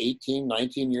 they're 18,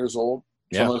 19 years old.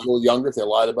 Sometimes a little younger if they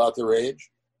lied about their age.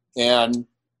 And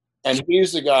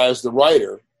he's the guy, as the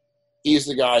writer, he's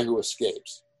the guy who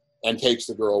escapes and takes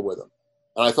the girl with him.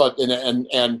 And I thought,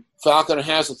 and Falconer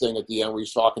has a thing at the end where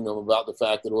he's talking to him about the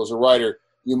fact that as a writer,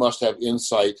 you must have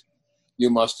insight. You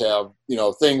must have,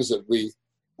 things that we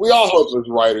all hope as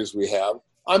writers we have.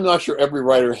 I'm not sure every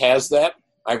writer has that.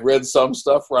 I've read some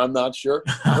stuff where I'm not sure.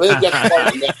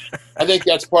 I think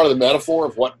that's part of the metaphor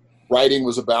of what writing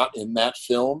was about in that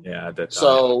film. Yeah, at that time.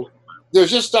 So there's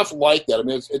just stuff like that. I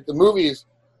mean, the movie is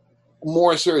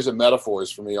more a series of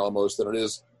metaphors for me almost than it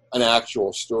is an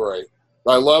actual story.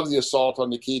 But I love the assault on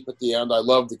the keep at the end. I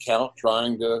love the Count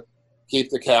trying to keep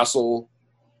the castle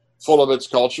full of its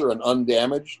culture and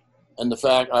undamaged. And the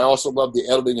fact, I also love the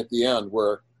editing at the end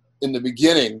where in the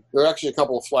beginning, there are actually a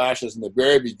couple of flashes in the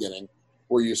very beginning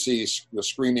where you see the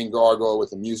screaming gargoyle with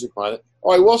the music behind it.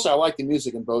 Oh, I will say I like the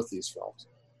music in both these films.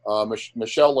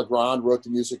 Michel Legrand wrote the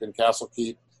music in Castle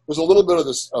Keep. There's a little bit of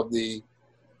the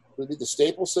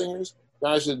Staple Singers,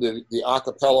 guys who did the a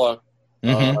cappella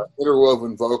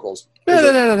interwoven vocals. One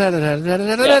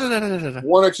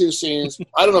or two scenes.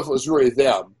 I don't know if it was really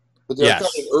them, but there are kind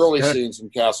of early scenes in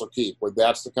Castle Keep where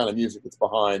that's the kind of music that's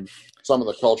behind some of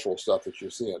the cultural stuff that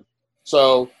you're seeing.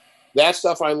 So that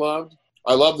stuff I loved.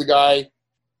 I love the guy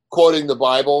quoting the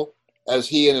Bible as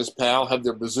he and his pal have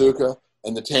their bazooka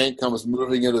and the tank comes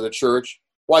moving into the church.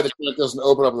 Why the tank doesn't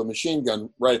open up with a machine gun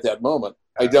right at that moment,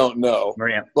 I don't know.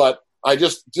 But I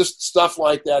just stuff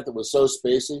like that was so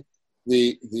spacey.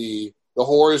 The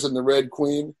whores and the Red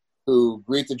Queen who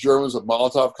greet the Germans with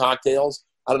Molotov cocktails.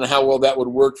 I don't know how well that would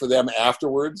work for them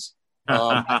afterwards. In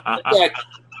fact,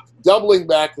 doubling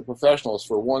back the professionals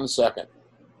for 1 second,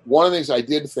 one of the things I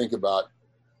did think about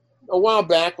a while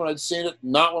back when I'd seen it,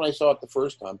 not when I saw it the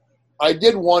first time, I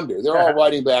did wonder, they're all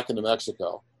riding back into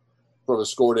Mexico from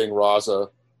escorting Raza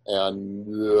and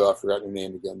I forgot her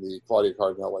name again, the Claudia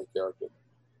Cardinale character.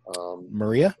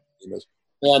 Maria?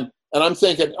 And I'm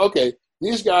thinking, okay,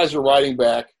 these guys are riding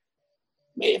back.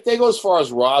 If they go as far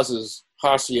as Raza's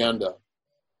hacienda,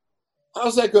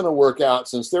 how's that going to work out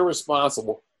since they're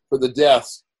responsible for the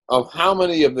deaths of how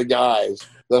many of the guys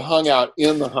that hung out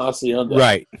in the hacienda?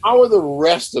 Right. How are the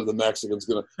rest of the Mexicans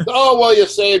going to? Oh, well, you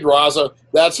saved Raza.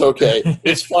 That's okay.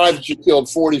 It's fine that you killed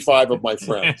 45 of my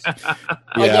friends.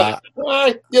 Yeah.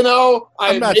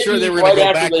 I'm not sure they were going to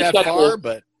go back that far,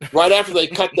 but right after they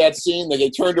cut that scene, they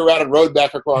turned around and rode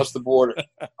back across the border.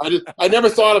 I never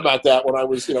thought about that when I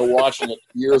was watching it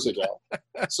years ago.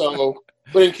 So,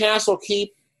 but in Castle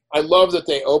Keep, I love that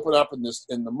they open up in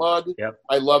the mud. Yep.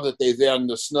 I love that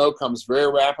the snow comes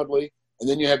very rapidly, and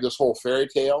then you have this whole fairy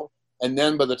tale. And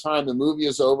then by the time the movie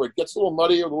is over, it gets a little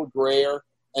muddier, a little grayer,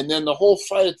 and then the whole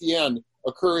fight at the end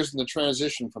occurs in the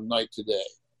transition from night to day.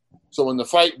 So when the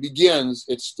fight begins,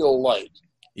 it's still light.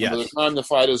 Yes. And by the time the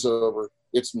fight is over,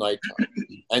 it's nighttime.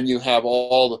 And you have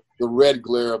all the red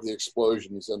glare of the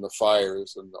explosions and the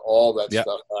fires and all that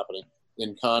stuff happening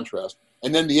in contrast.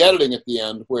 And then the editing at the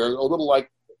end, where a little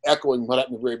like echoing what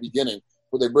happened at the very beginning,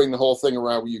 where they bring the whole thing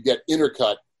around, where you get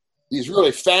intercut, these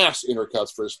really fast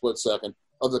intercuts for a split second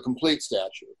of the complete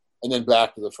statue, and then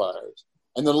back to the fires.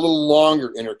 And then a little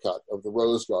longer intercut of the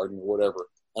rose garden or whatever,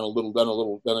 and then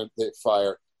a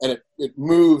fire. And it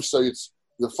moves so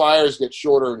the fires get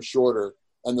shorter and shorter,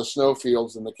 and the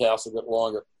snowfields and the castle get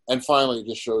longer. And finally, it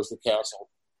just shows the castle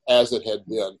as it had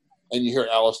been. And you hear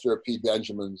Alistair P.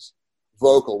 Benjamin's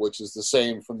vocal, which is the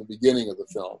same from the beginning of the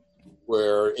film,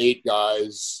 where 8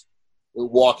 guys,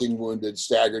 walking wounded,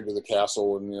 staggered to the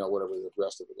castle, and whatever the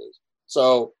rest of it is.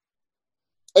 So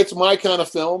it's my kind of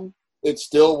film. It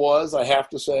still was, I have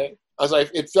to say.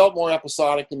 It felt more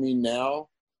episodic to me now,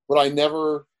 but I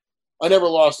never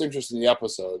lost interest in the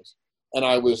episodes. And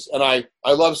I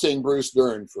love seeing Bruce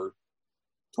Dern for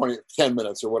 10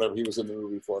 minutes or whatever he was in the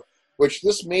movie for, which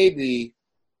this might be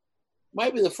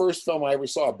the first film I ever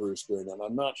saw Bruce Dern in.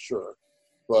 I'm not sure,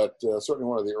 but certainly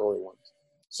one of the early ones.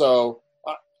 So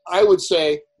I would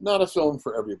say not a film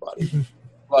for everybody,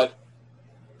 but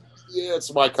yeah,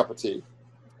 it's my cup of tea.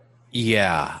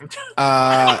 Yeah.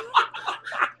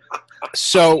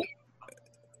 So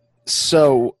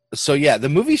yeah, the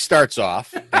movie starts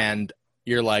off and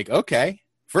you're like, okay,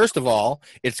 first of all,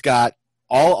 it's got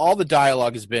all the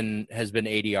dialogue has been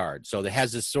ADR'd. So it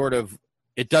has this sort of,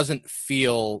 it doesn't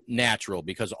feel natural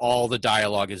because all the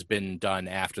dialogue has been done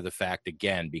after the fact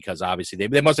again, because obviously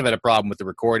they must have had a problem with the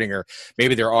recording, or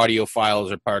maybe their audio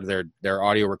files or part of their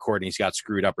audio recordings got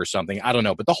screwed up or something. I don't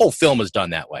know, but the whole film is done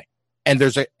that way. And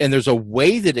there's a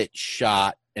way that it's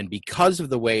shot, and because of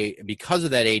that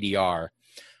ADR,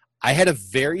 I had a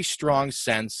very strong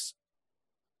sense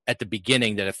at the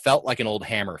beginning that it felt like an old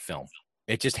Hammer film.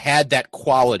 It just had that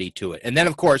quality to it. And then,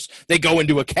 of course, they go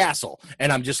into a castle,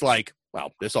 and I'm just like,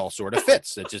 well, this all sort of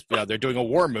fits. It's just, they're doing a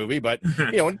war movie, but,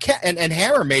 and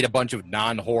Hammer made a bunch of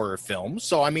non-horror films.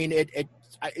 So, I mean, it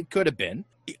could have been.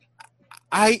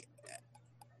 I'm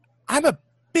a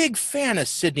big fan of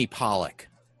Sidney Pollack.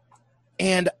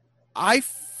 And I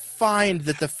find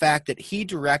that the fact that he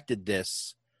directed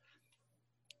this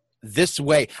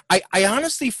way, I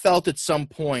honestly felt at some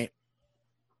point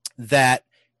that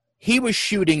he was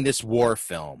shooting this war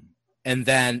film, and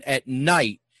then at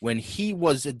night when he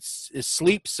was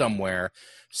asleep somewhere,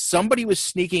 somebody was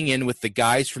sneaking in with the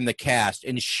guys from the cast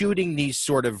and shooting these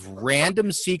sort of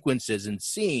random sequences and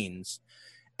scenes.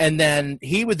 And then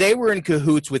they were in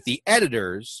cahoots with the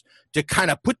editors to kind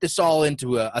of put this all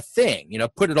into a thing, you know,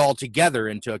 put it all together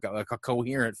into a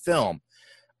coherent film,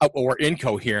 or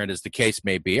incoherent as the case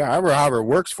may be, however it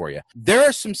works for you. There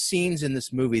are some scenes in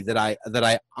this movie that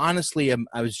I honestly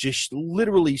I was just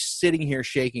literally sitting here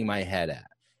shaking my head at.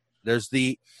 There's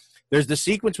the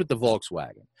sequence with the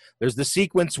Volkswagen. There's the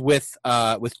sequence with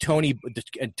Tony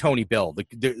Bill,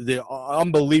 the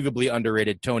unbelievably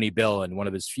underrated Tony Bill in one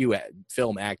of his few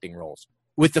film acting roles,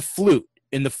 with the flute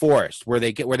in the forest where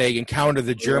they encounter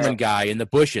the German guy in the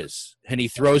bushes, and he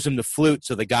throws him the flute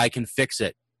so the guy can fix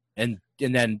it, and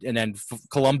then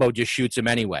Columbo just shoots him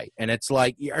anyway, and it's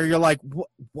like you're like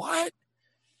what?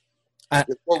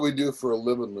 It's what we do for a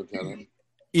living, Lieutenant.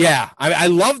 Yeah, I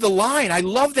love the line. I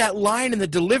love that line and the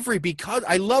delivery, because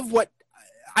I love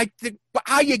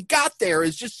how you got there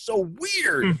is just so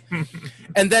weird.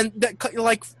 And then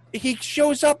like he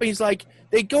shows up and he's like,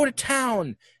 they go to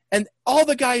town and all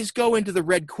the guys go into the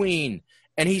Red Queen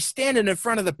and he's standing in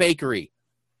front of the bakery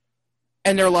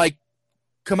and they're like,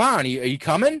 come on, are you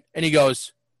coming? And he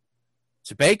goes,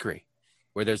 it's a bakery.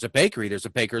 Where there's a bakery, there's a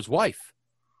baker's wife.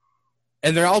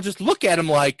 And they all just look at him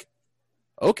like,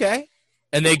 okay.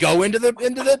 And they go into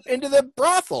the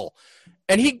brothel,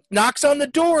 and he knocks on the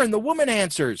door, and the woman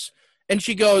answers, and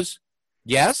she goes,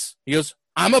 yes. He goes,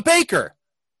 I'm a baker.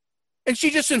 And she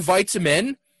just invites him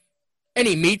in, and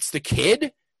he meets the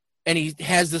kid, and he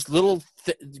has this little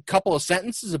couple of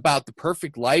sentences about the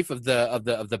perfect life of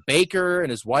the baker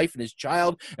and his wife and his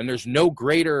child, and there's no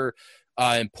greater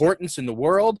importance in the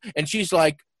world. And she's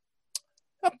like,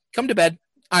 oh, come to bed.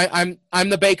 I'm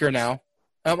the baker now.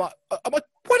 I'm like,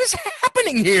 what is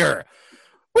happening here?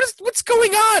 What's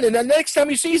going on? And then the next time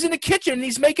you see, he's in the kitchen and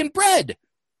he's making bread.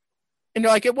 And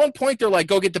they're like, at one point they're like,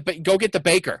 go get the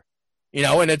baker, you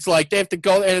know. And it's like they have to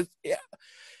go, and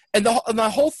the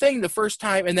whole thing the first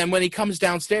time. And then when he comes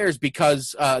downstairs,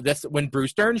 because that's when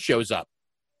Bruce Dern shows up,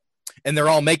 and they're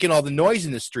all making all the noise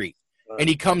in the street, and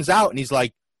he comes out and he's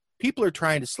like, people are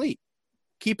trying to sleep,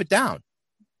 keep it down,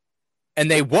 and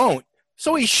they won't.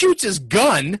 So he shoots his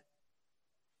gun.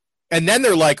 And then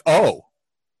they're like, oh,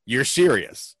 you're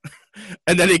serious.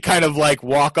 And then they kind of like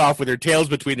walk off with their tails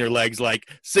between their legs, like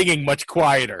singing much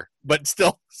quieter, but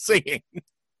still singing.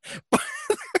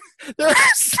 There are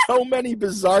so many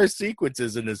bizarre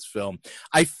sequences in this film.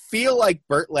 I feel like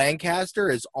Burt Lancaster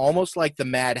is almost like the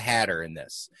Mad Hatter in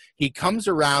this. He comes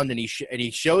around and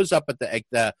he shows up at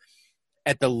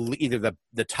either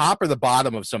the top or the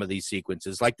bottom of some of these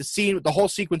sequences, like the whole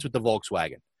sequence with the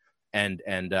Volkswagen. And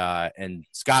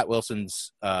Scott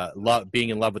Wilson's being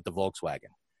in love with the Volkswagen.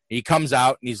 He comes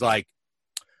out and he's like,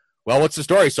 well, what's the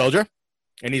story, soldier?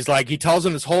 And he's like, he tells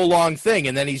him this whole long thing,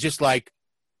 and then he's just like,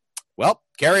 well,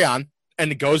 carry on.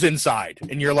 And it goes inside.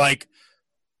 And you're like,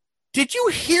 did you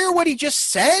hear what he just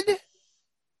said?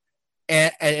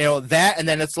 And you know that, and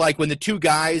then it's like when the two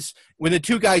guys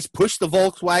push the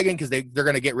Volkswagen because they're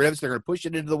going to get rid of it, so they're going to push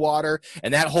it into the water,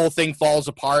 and that whole thing falls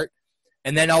apart.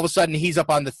 And then all of a sudden he's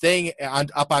up on the thing,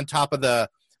 up on top of the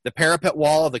parapet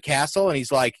wall of the castle, and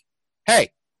he's like, hey,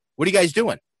 what are you guys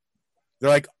doing? They're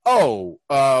like, oh,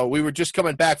 we were just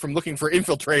coming back from looking for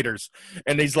infiltrators.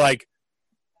 And he's like,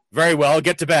 very well,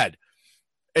 get to bed.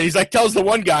 And he's like, tells the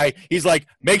one guy, he's like,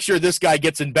 make sure this guy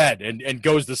gets in bed and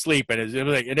goes to sleep. And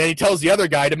then he tells the other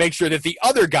guy to make sure that the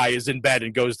other guy is in bed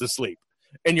and goes to sleep.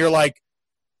 And you're like,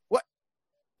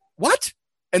 what?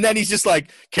 And then he's just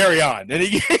like, carry on. And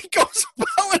he goes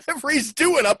about whatever he's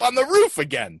doing up on the roof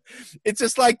again. It's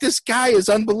just like, this guy is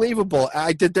unbelievable.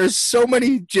 There's so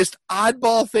many just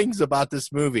oddball things about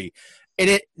this movie.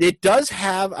 And it does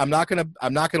have, I'm not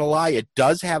gonna lie, it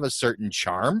does have a certain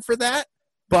charm for that.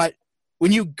 But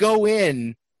when you go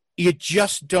in, it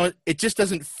just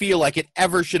doesn't feel like it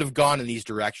ever should have gone in these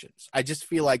directions. I just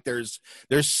feel like there's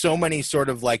so many sort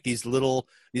of like these little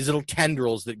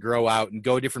tendrils that grow out and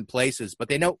go different places, but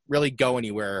they don't really go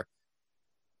anywhere.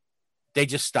 They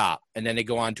just stop, and then they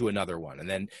go on to another one, and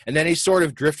then they sort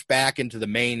of drift back into the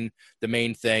main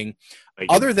thing.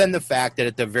 Other than the fact that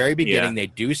at the very beginning they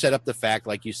do set up the fact,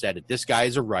 like you said, that this guy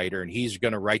is a writer and he's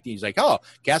going to write. He's like, oh,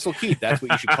 Castle Keith, that's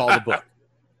what you should call the book,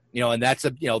 you know, and that's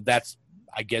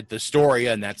I get the story,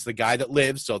 and that's the guy that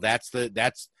lives. So that's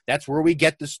where we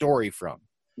get the story from.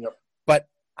 Yep. But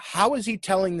how is he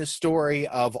telling the story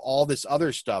of all this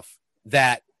other stuff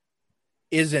that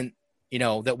isn't, you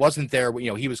know, that wasn't there?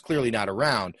 You know, he was clearly not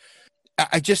around.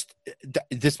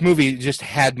 this movie just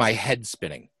had my head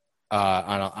spinning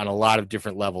on a lot of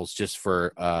different levels. Just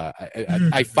for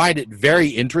I find it very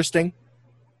interesting.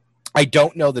 I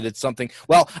don't know that it's something.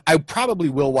 Well, I probably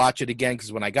will watch it again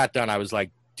because when I got done, I was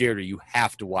like, Deirdre, you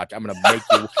have to watch. I'm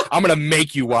gonna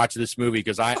make you watch this movie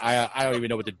because I don't even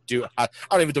know what to do. I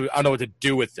don't know what to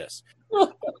do with this.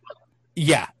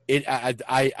 Yeah, and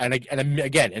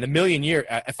again, in a million years,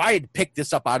 if I had picked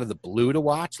this up out of the blue to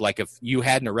watch, like if you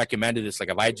hadn't recommended this, like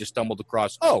if I had just stumbled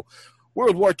across,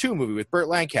 World War II movie with Burt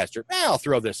Lancaster, I'll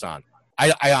throw this on.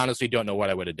 I honestly don't know what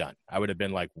I would have done. I would have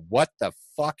been like, what the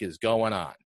fuck is going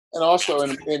on? And also,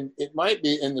 it might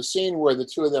be in the scene where the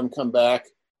two of them come back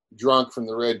drunk from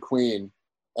the Red Queen,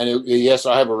 and yes,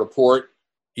 I have a report.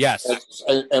 Yes.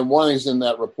 And one thing's in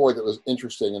that report that was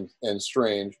interesting and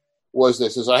strange was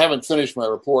this, I haven't finished my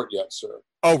report yet, sir.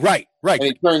 Oh, right. And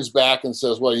he turns back and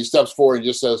says, he steps forward and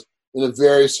just says, in a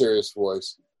very serious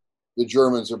voice, the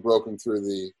Germans are broken through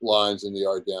the lines in the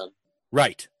Ardennes.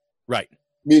 Right.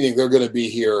 Meaning they're going to be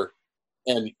here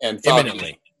and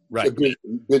imminently. Right.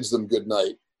 Bids them good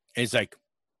night. And he's like,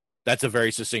 that's a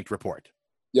very succinct report.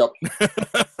 Yep.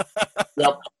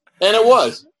 Yep. And it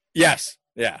was. Yes.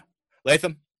 Yeah.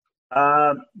 Latham?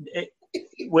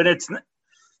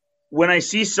 When I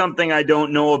see something I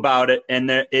don't know about it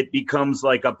and it becomes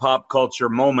like a pop culture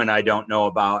moment I don't know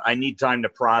about, I need time to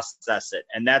process it.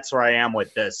 And that's where I am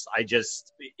with this.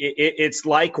 It's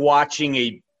like watching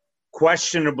a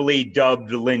questionably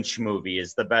dubbed Lynch movie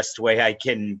is the best way I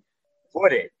can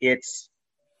put it.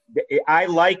 I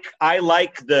like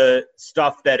the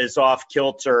stuff that is off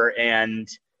kilter and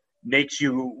makes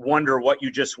you wonder what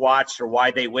you just watched or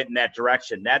why they went in that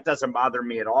direction. That doesn't bother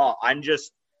me at all. I'm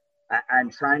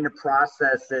trying to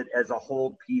process it as a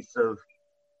whole piece of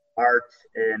art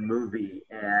and movie,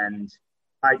 and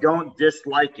I don't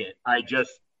dislike it. I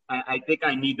think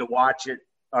I need to watch it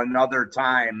another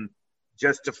time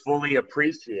just to fully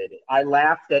appreciate it. I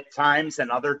laughed at times, and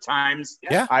other times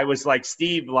I was like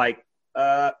Steve,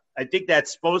 I think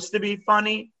that's supposed to be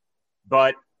funny,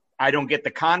 but I don't get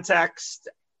the context.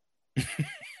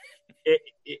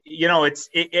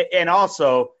 And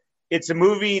also it's a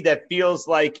movie that feels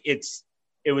like it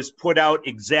was put out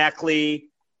exactly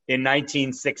in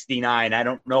 1969. I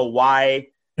don't know why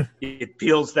it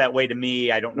feels that way to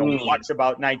me. I don't know much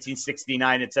about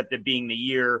 1969 except it being the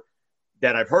year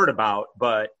that I've heard about,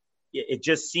 but it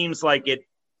just seems like it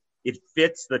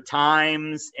fits the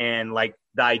times and like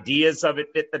the ideas of it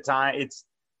fit the time.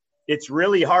 It's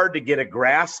really hard to get a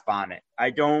grasp on it.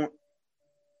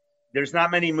 There's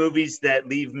not many movies that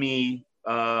leave me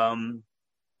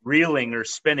reeling or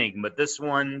spinning, but this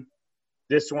one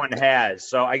has.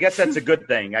 So I guess that's a good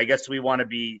thing. I guess we want to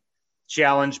be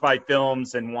challenged by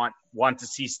films and want to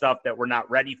see stuff that we're not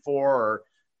ready for or,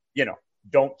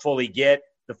 don't fully get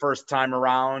the first time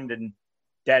around. And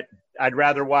that I'd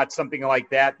rather watch something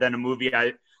like that than a movie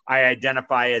I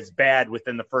identify as bad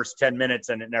within the first 10 minutes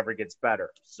and it never gets better.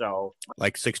 So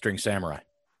like Six String Samurai.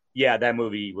 Yeah, that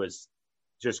movie was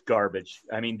just garbage.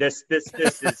 I mean, this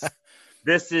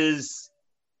is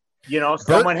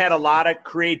someone had a lot of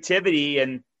creativity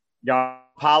and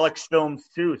Pollock's films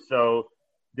too. So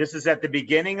this is at the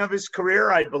beginning of his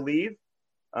career, I believe.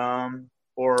 It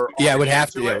would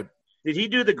have to. Did he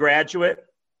do The Graduate?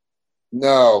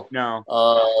 No. No.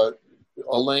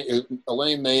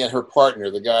 Elaine May and her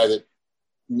partner, the guy that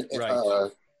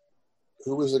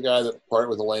who was the guy that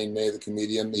partnered with Elaine May, the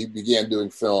comedian? He began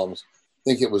doing films. I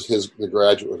think it was The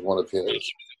Graduate was one of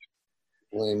his.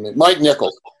 Mike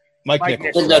Nichols. Mike Nichols.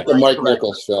 I think that's the Mike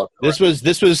Nichols film. This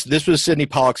was Sidney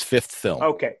Pollack's fifth film.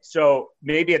 Okay, so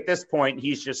maybe at this point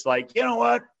he's just like, you know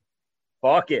what?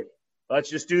 Fuck it. Let's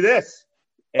just do this.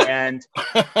 And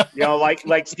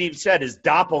like Steve said, his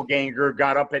doppelganger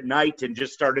got up at night and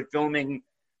just started filming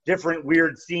different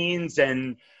weird scenes,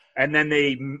 and then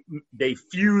they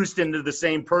fused into the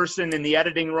same person in the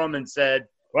editing room and said,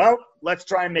 well, let's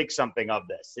try and make something of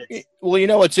this.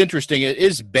 Well, what's interesting, it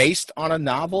is based on a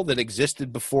novel that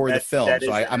existed before the film.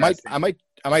 So I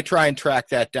might try and track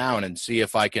that down and see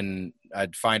if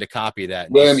I'd find a copy of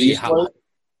that. William Eastwood?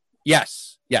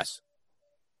 Yes.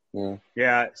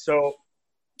 Yeah. So,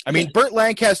 I mean, Burt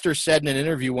Lancaster said in an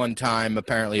interview one time,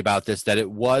 apparently about this, that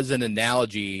it was an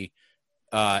analogy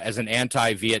as an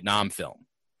anti-Vietnam film.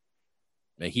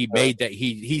 He made that.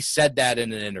 He said that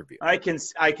in an interview. I can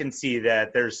see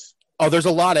that. There's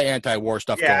a lot of anti-war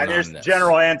stuff going on. Yeah, there's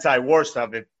general anti-war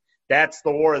stuff. If that's the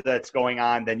war that's going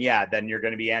on, then you're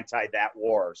going to be anti that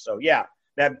war. So yeah,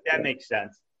 that makes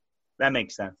sense. That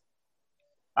makes sense.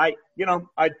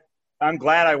 I'm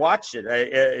glad I watched it.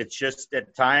 It's just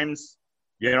at times,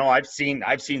 I've seen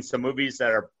some movies that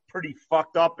are pretty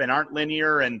fucked up and aren't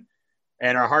linear and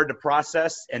are hard to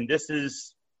process. And this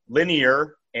is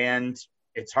linear and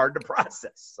it's hard to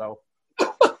process. So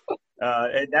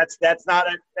that's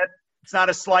not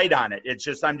a slight on it. It's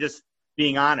just, I'm just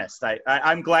being honest.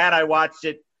 I'm glad I watched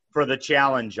it for the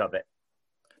challenge of it.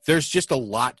 There's just a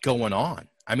lot going on.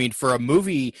 I mean, for a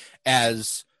movie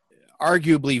as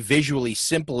arguably visually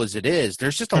simple as it is,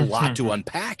 there's just a lot to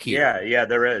unpack here. Yeah,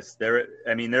 there is.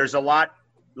 There's a lot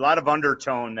of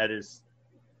undertone that is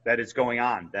going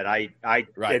on that I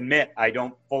admit I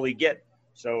don't fully get.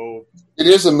 So it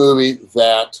is a movie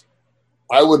that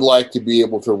I would like to be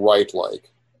able to write like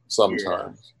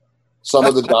sometimes. Yeah. Some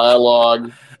of the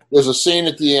dialogue. There's a scene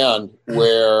at the end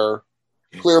where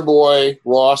Clearboy,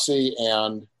 Rossi,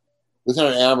 and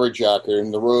Lieutenant Amberjack are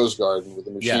in the Rose Garden with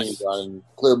the machine gun, and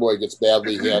Clearboy gets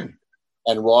badly hit,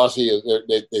 and Rossi,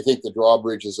 they think the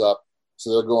drawbridge is up,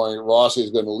 so they're going, Rossi is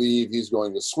going to leave, he's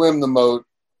going to swim the moat,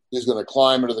 he's going to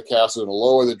climb into the castle and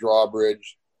lower the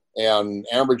drawbridge, and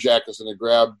Amberjack is going to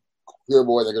grab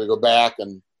Clearboy, they're going to go back,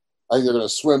 and I think they're going to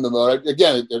swim the moat.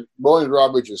 Again, they're rolling the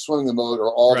drawbridge and swimming the moat,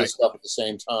 or all this stuff at the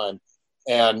same time.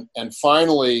 And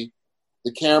finally,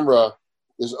 the camera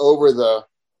is over the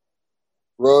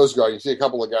Rose Garden. You see a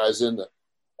couple of guys in there,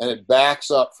 and it backs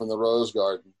up from the Rose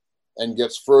Garden and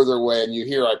gets further away. And you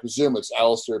hear, I presume it's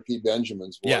Alistair P.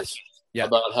 Benjamin's voice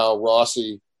about how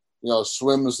Rossi,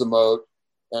 swims the moat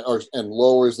and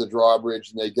lowers the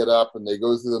drawbridge, and they get up and they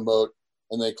go through the moat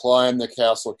and they climb the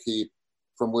castle keep,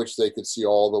 from which they could see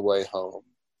all the way home.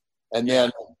 And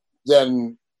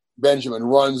then Benjamin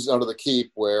runs under the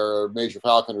keep where Major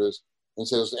Falconer is and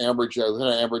says,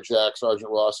 Lieutenant Amberjack,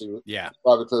 Sergeant Rossi,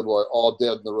 Private Clearboy, all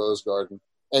dead in the Rose Garden.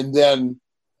 And then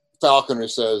Falconer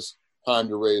says, time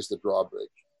to raise the drawbridge.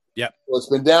 Yep. Well, it's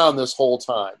been down this whole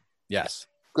time. Yes.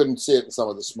 Couldn't see it in some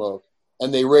of the smoke.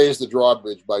 And they raised the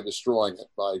drawbridge by destroying it,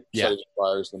 by setting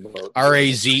fires in the moat.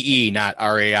 R-A-Z-E, not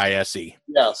R-A-I-S-E.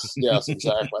 Yes,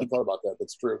 exactly. I thought about that.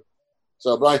 That's true.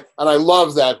 So, I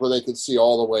love that where they could see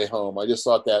all the way home. I just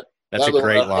thought that's a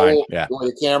great line. The way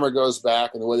the camera goes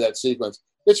back and the way that sequence,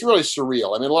 it's really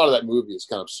surreal. I mean, a lot of that movie is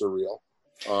kind of surreal.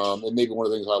 And maybe one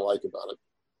of the things I like about it.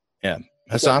 Yeah.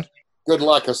 Hassan? Good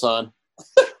luck, Hassan.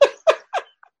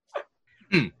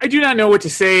 I do not know what to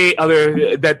say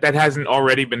other that hasn't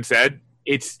already been said.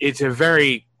 It's a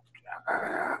very.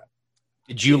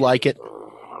 Did you like it?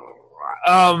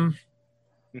 Not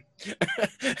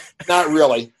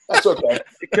really. That's okay.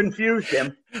 It confused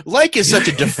him. Like is such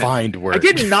a defined word. I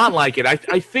did not like it.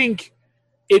 I think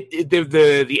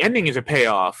the ending is a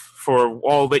payoff for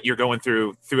all that you're going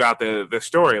throughout the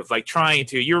story. It's like trying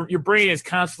to your brain is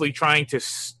constantly trying to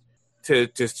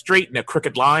straighten a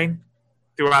crooked line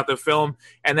throughout the film,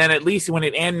 and then at least when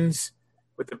it ends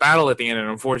with the battle at the end, and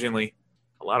unfortunately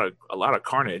a lot of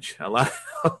carnage, a lot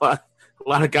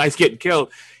of guys getting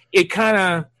killed, it kind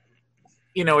of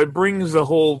it brings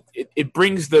it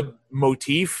brings the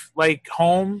motif like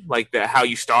home, like how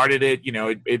you started it.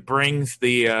 It brings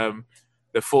the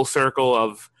full circle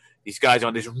of these guys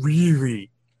on this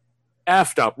really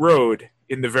effed up road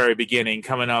in the very beginning,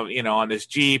 coming up on this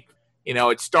Jeep.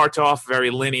 It starts off very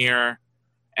linear,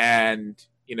 and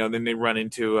then they run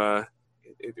into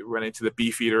the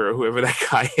Beefeater or whoever that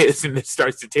guy is, and it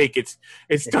starts to take its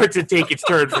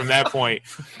turn from that point.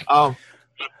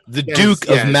 The Duke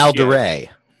of Malderay.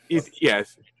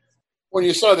 Yes. When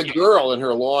you saw the girl in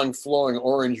her long flowing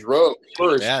orange robe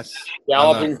first,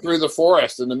 galloping through the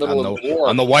forest in the middle of the war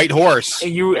on the white horse,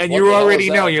 and you already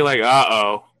know, you're like,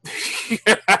 uh-oh.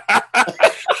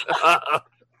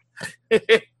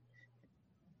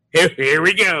 Here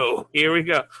we go.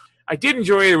 I did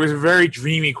enjoy it. There was a very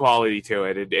dreamy quality to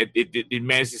it. It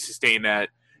managed to sustain that.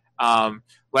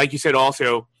 Like you said,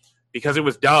 also, because it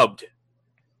was dubbed,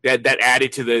 that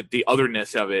added to the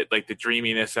otherness of it, like the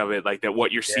dreaminess of it, like that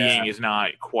what you're seeing is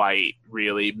not quite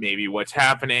really maybe what's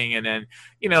happening. And then,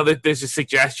 that there's a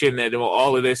suggestion that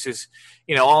all of this is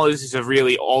a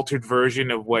really altered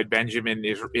version of what Benjamin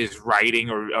is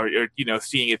writing, or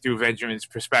seeing it through Benjamin's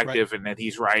perspective, and that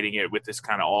he's writing it with this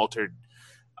kind of altered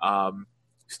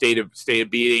state of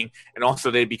being. And also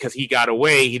that because he got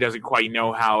away, he doesn't quite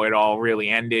know how it all really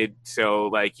ended. So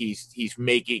like he's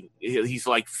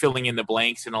like filling in the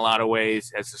blanks in a lot of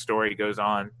ways as the story goes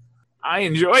on. I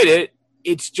enjoyed it.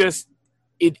 It's just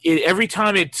it every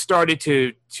time it started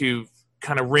to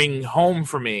kind of ring home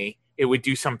for me, it would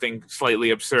do something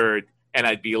slightly absurd, and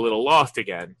I'd be a little lost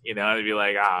again. I'd be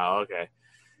like, okay.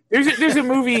 There's a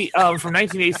movie from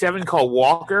 1987 called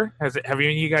Walker. Have any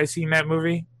of you guys seen that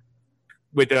movie?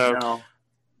 No,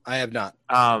 I have not.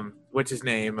 What's his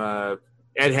name? Ed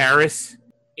Harris.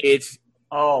 I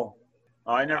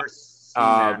never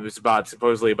It was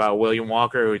supposedly about William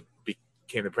Walker, who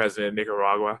became the president of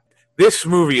Nicaragua. This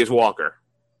movie is Walker.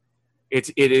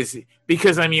 It is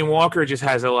because Walker just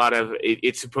has a lot of.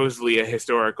 It's supposedly a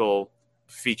historical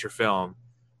feature film,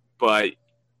 but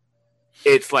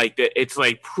it's like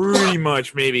pretty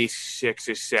much maybe 6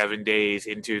 or 7 days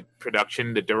into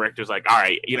production, the director's like, all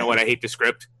right, you know what? I hate the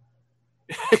script.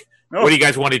 What do you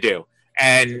guys want to do?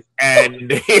 And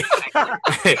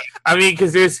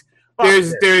because there's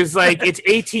like, it's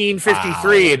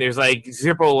 1853 and there's like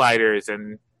Zippo lighters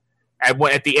and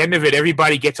at the end of it,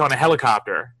 everybody gets on a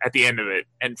helicopter at the end of it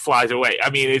and flies away.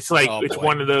 It's like, it's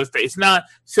one of those things. It's not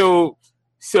so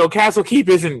Castle Keep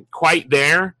isn't quite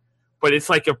there, but it's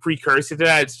like a precursor to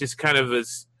that. It's just kind of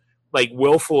this like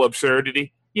willful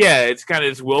absurdity. Yeah, it's kind of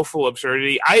this willful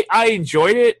absurdity. I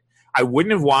enjoyed it. I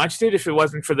wouldn't have watched it if it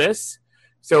wasn't for this.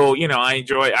 So, I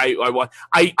enjoy.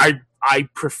 I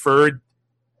preferred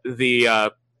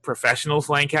the Professionals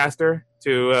Lancaster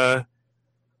to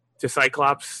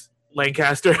Cyclops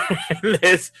Lancaster in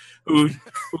this, who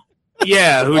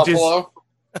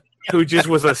just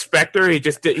was a specter.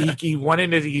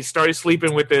 He started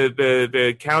sleeping with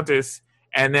the Countess,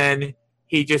 and then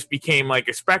he just became like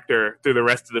a specter through the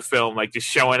rest of the film, like just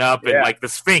showing up and like the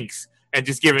Sphinx and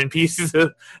just giving pieces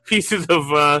of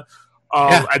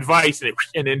advice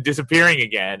and then disappearing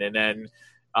again. And then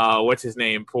what's his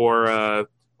name? Poor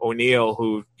O'Neill,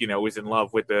 who was in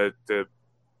love with the.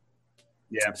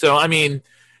 Yeah. So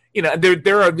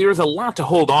there's a lot to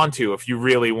hold on to if you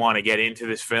really want to get into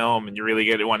this film and you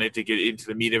really wanted to get into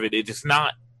the meat of it. It's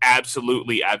not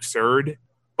absolutely absurd,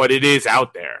 but it is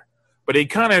out there. But it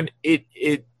kind of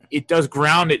it does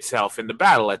ground itself in the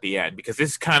battle at the end, because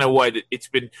this is kind of what it's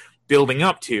been building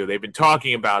up to. They've been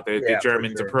talking about the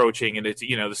Germans approaching, and it's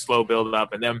the slow build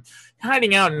up and them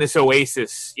hiding out in this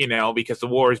oasis, because the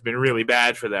war has been really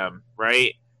bad for them,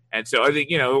 right? And so I think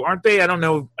aren't they? I don't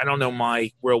know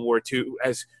my World War II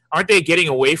aren't they getting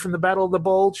away from the Battle of the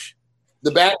Bulge?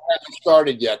 The battle hasn't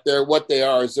started yet. They're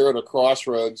at a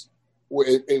crossroads,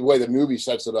 the way the movie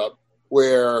sets it up,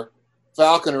 where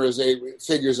Falconer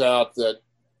figures out that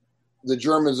the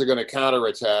Germans are going to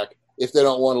counterattack if they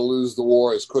don't want to lose the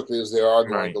war as quickly as they are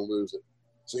going to lose it.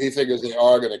 So he figures they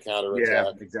are going to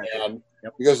counterattack. Yeah, exactly. And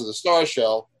because of the Star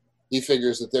Shell, he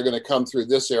figures that they're going to come through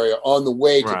this area on the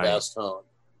way to Bastogne.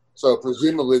 So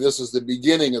presumably this is the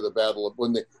beginning of the battle of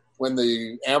when the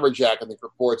Amberjack, I think,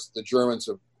 reports that the Germans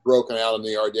have broken out in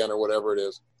the Ardennes or whatever it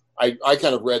is. I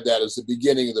kind of read that as the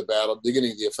beginning of the battle,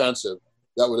 beginning of the offensive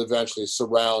that would eventually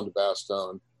surround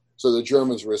Bastogne. So the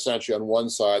Germans were essentially on one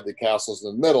side, the castle's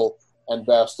in the middle, and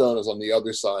Bastogne is on the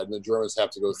other side, and the Germans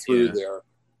have to go through there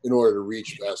in order to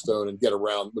reach Bastogne and get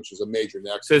around, which is a major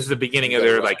nexus. So this is the beginning of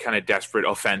their kind of desperate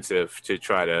offensive to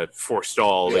try to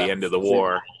forestall the end of the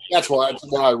war. That's why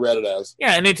I read it as.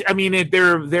 Yeah, and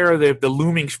they're the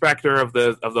looming specter of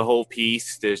the whole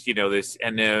piece. There's this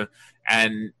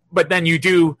but then you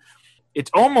do. It's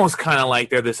almost kind of like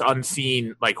they're this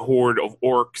unseen like horde of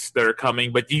orcs that are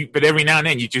coming, but every now and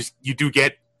then you do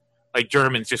get like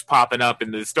Germans just popping up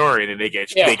into the story and then they get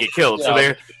killed. Yeah. So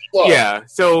they're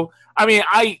So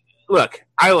I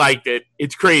liked it.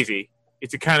 It's crazy.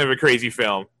 It's a kind of a crazy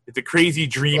film. It's a crazy,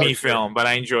 dreamy film, but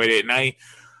I enjoyed it. And I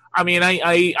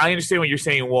understand what you're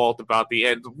saying, Walt, about the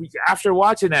end. After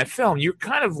watching that film, you're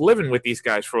kind of living with these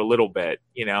guys for a little bit,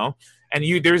 and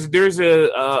there's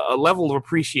a level of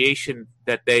appreciation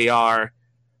that they've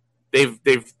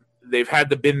had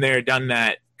the been there, done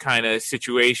that kind of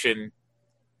situation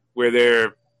where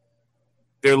they're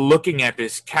looking at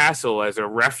this castle as a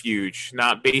refuge,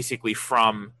 not basically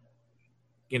from,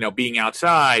 being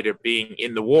outside or being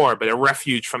in the war, but a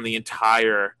refuge from the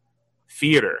entire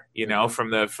theater,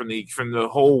 from the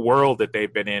whole world that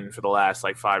they've been in for the last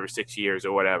like 5 or 6 years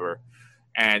or whatever.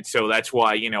 And so that's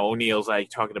why, O'Neill's like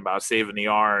talking about saving the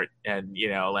art and,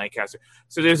 Lancaster.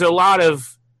 So there's a lot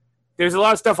of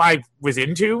stuff I was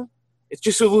into. It's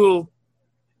just a little,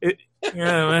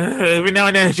 every now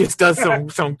and then it just does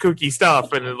some kooky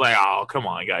stuff, and it's like, oh, come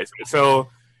on, guys. So,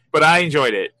 but I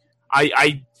enjoyed it.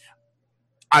 I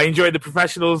enjoyed The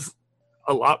Professionals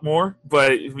a lot more,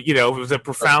 but it was a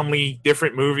profoundly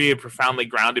different movie, a profoundly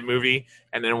grounded movie,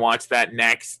 and then watch that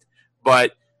next.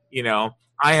 But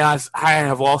I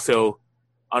have also,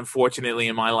 unfortunately,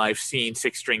 in my life, seen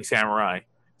Six String Samurai.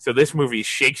 So this movie is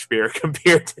Shakespeare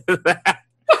compared to that.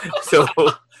 So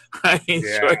I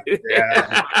enjoyed it.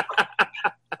 Yeah.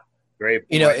 Great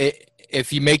point.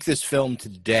 If you make this film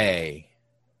today,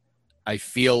 I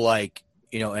feel like,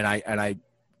 and I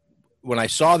when I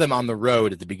saw them on the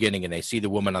road at the beginning and they see the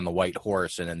woman on the white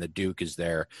horse and then the Duke is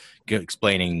there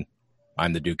explaining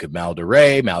I'm the Duke of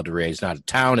Malderay. Malderay is not a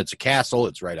town. It's a castle.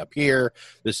 It's right up here.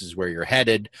 This is where you're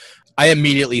headed. I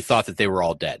immediately thought that they were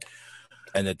all dead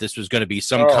and that this was going to be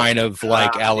some kind of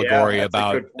like allegory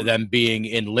about them being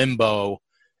in limbo,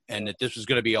 and that this was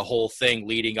going to be a whole thing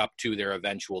leading up to their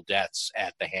eventual deaths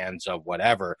at the hands of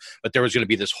whatever. But there was going to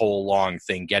be this whole long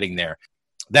thing getting there.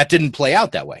 That didn't play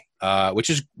out that way, which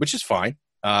is fine.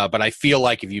 But I feel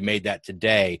like if you made that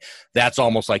today, that's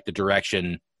almost like the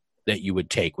direction that you would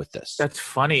take with this. That's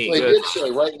funny. Well, they did say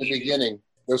right in the beginning,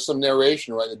 there's some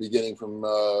narration right in the beginning from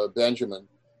Benjamin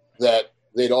that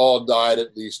they'd all died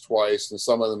at least twice, and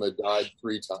some of them had died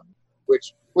 3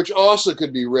 times, which also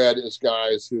could be read as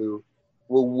guys who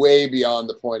were way beyond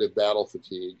the point of battle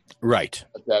fatigue, right,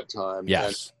 at that time.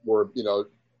 Yes, and were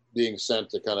being sent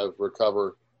to kind of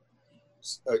recover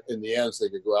in the end, so they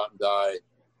could go out and die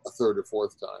a 3rd or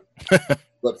 4th time,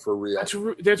 but for real.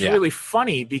 That's really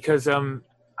funny because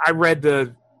I read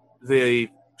the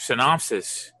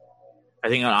synopsis, I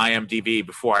think on IMDb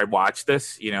before I watched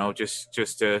this,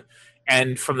 just to,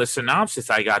 and from the synopsis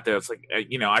I got there, it's like,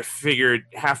 I figured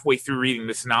halfway through reading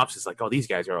the synopsis, like, oh, these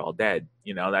guys are all dead.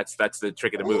 That's the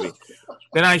trick of the movie.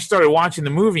 Then I started watching the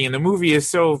movie, and the movie is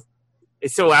so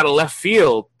out of left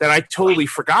field that I totally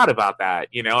forgot about that,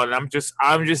 and I'm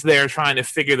just there trying to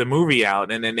figure the movie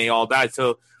out, and then they all died.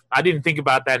 So I didn't think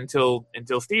about that until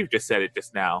Steve just said it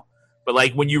just now. But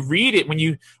like when you read it, when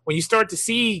you start to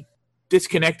see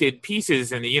disconnected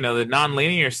pieces and the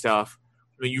nonlinear stuff,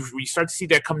 when you start to see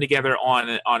that come together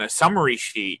on a summary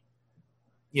sheet,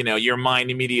 your mind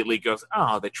immediately goes,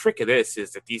 oh, the trick of this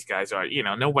is that these guys are,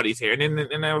 nobody's here. And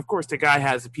then of course the guy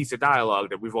has a piece of dialogue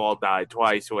that we've all died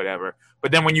twice or whatever.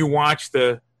 But then when you watch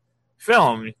the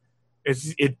film,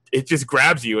 it just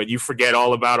grabs you and you forget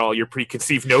all about all your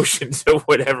preconceived notions of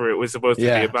whatever it was supposed to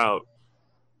be about.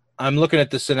 I'm looking at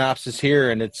the synopsis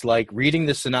here, and it's like reading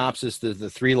the synopsis, the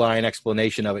 3-line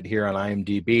explanation of it here on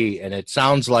IMDb, and it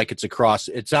sounds like it's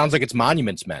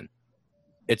Monuments Men.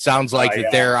 It sounds like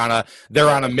that they're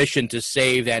on a mission to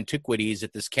save antiquities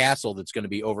at this castle that's going to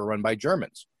be overrun by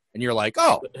Germans. And you're like,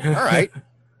 oh, all right.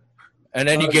 And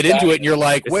then you get into it, and you're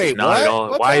like, wait,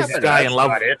 what? Why is this guy in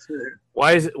love?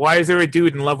 Why is there a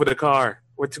dude in love with a car?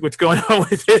 What's going on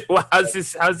with it? How's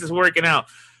this working out?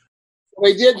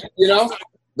 They did,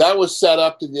 that was set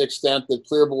up to the extent that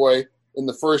Clearboy, in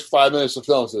the first 5 minutes of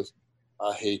the film, says,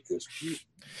 "I hate this."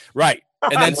 Right,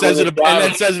 and then says it about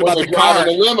the car.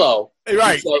 The limo.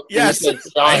 Right. Yes.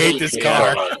 I hate this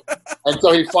car. And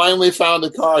so he finally found a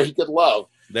car he could love.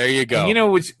 There you go.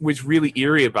 What's really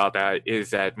eerie about that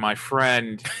is that my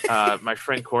friend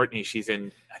Courtney,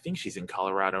 I think she's in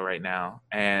Colorado right now,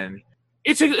 and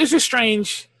it's a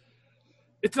strange.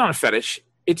 It's not a fetish.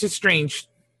 It's a strange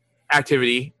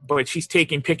activity, but she's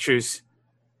taking pictures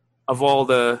of all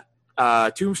the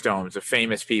tombstones of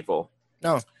famous people.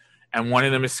 Oh, and one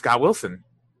of them is Scott Wilson.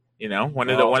 One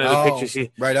of the pictures.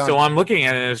 Right on. So I'm looking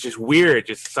at it, and it's just weird.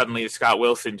 Just suddenly, Scott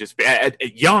Wilson, just very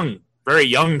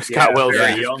young Scott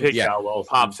Wilson,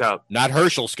 pops up. Not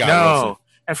Herschel Scott Wilson.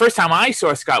 And first time I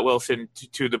saw Scott Wilson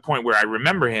to the point where I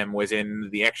remember him was in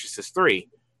The Exorcist 3,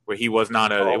 where he was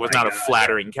not a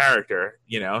flattering character.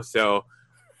 So.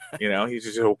 He's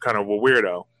just kind of a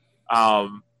weirdo.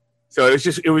 So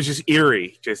it was just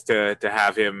eerie just to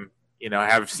have him,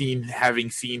 having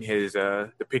seen his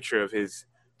the picture of his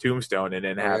tombstone, and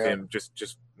then have him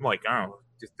just like,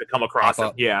 just to come across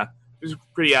him. Yeah, it was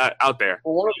pretty out there.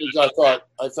 Well, one of the things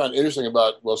I found interesting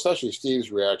about, especially Steve's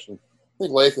reaction, I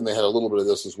think Latham had a little bit of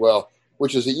this as well,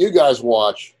 which is that you guys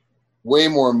watch way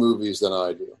more movies than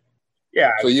I do.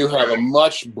 Yeah. So you have a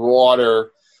much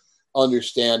broader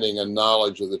understanding and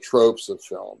knowledge of the tropes of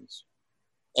films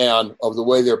and of the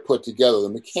way they're put together, the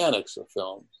mechanics of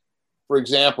films. For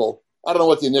example, I don't know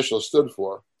what the initials stood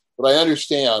for, but I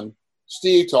understand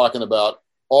Steve talking about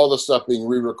all the stuff being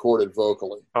re-recorded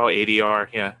vocally. Oh, ADR,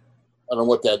 yeah. I don't know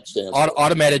what that stands for.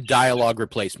 Automated dialogue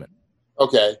replacement.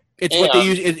 Okay. It's what they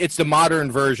use. It's the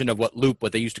modern version of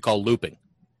what they used to call looping.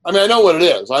 I mean, I know what it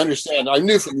is. I understand. I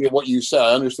knew from what you said.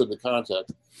 I understood the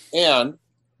context. And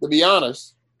to be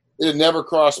honest, it had never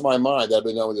crossed my mind that I'd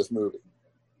been done with this movie.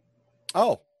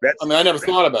 Oh. I never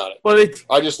thought about it. Well,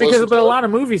 but a lot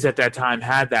of movies at that time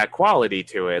had that quality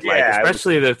to it,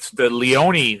 especially the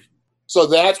Leone. So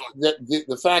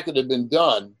the fact that it had been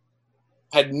done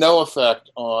had no effect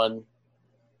on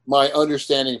my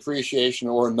understanding, appreciation,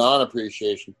 or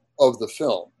non-appreciation of the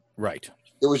film. Right.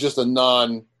 It was just a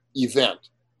non-event.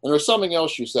 And there was something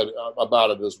else you said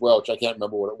about it as well, which I can't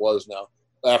remember what it was now,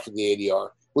 after the ADR,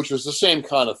 which was the same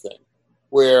kind of thing,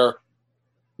 where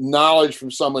knowledge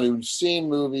from someone who's seen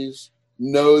movies,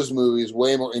 knows movies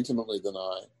way more intimately than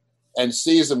I, and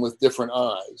sees them with different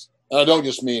eyes. And I don't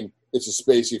just mean it's a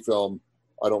spacey film.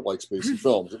 I don't like spacey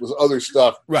films. It was other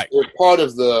stuff. Right. It was part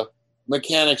of the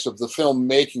mechanics of the film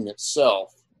making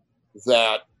itself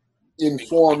that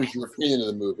informs your opinion of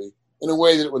the movie in a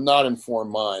way that it would not inform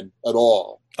mine at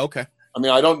all. Okay. I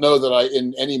mean, I don't know that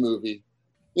in any movie,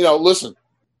 listen,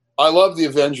 I love the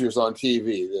Avengers on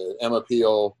TV, the Emma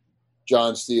Peel,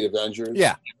 John Steed Avengers.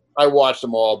 Yeah. I watched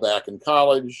them all back in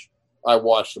college. I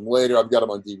watched them later. I've got them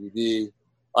on DVD.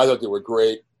 I thought they were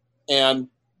great. And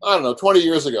I don't know, 20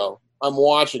 years ago, I'm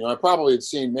watching, and I probably had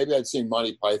seen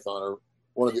Monty Python or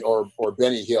one of the, or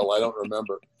Benny Hill. I don't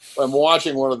remember. But I'm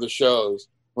watching one of the shows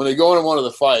when they go into one of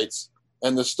the fights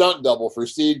and the stunt double for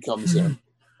Steed comes in.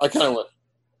 I kind of went,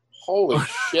 holy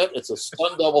shit, it's a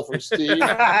stunt double for Steve who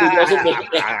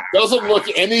doesn't look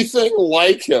anything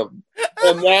like him.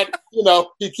 And that,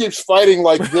 he keeps fighting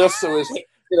like this, so his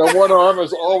one arm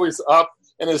is always up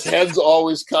and his head's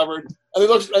always covered. And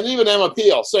and even Emma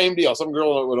Peel, same deal, some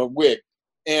girl with a wig.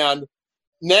 And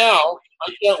now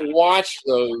I can't watch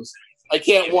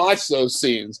those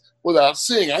scenes without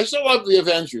seeing. I still love the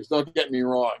Avengers, don't get me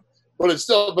wrong. But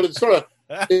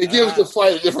it gives the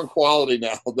fight a different quality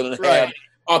now than it had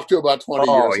up to about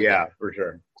 20 years ago. Oh, yeah, for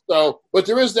sure. So, but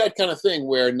there is that kind of thing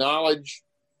where knowledge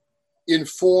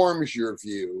informs your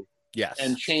view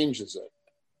and changes it.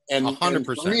 And 100%. And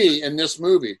for me, in this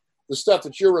movie, the stuff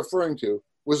that you're referring to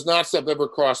was not stuff that ever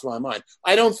crossed my mind.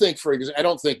 I don't think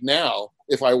now,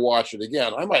 if I watch it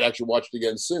again, I might actually watch it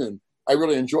again soon. I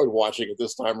really enjoyed watching it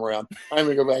this time around. I'm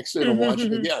going to go back soon and watch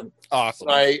it again. Awesome.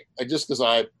 Just because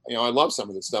I love some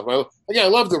of this stuff. I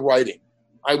love the writing.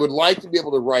 I would like to be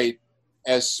able to write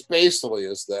as spacily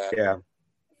as that. Yeah.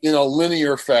 In a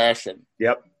linear fashion.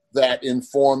 Yep. That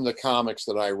inform the comics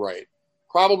that I write.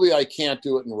 Probably I can't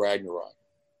do it in Ragnarok.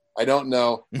 I don't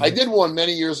know. I did one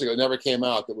many years ago. It never came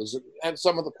out. That had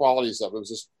some of the qualities of it. It was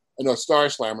just Star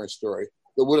Slammer story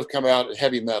that would have come out at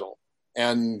Heavy Metal.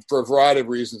 And for a variety of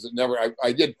reasons, it never.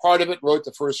 I did part of it, wrote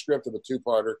the first script of a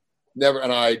two-parter,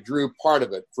 and I drew part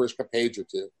of it, first page or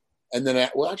two, and then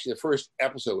actually the first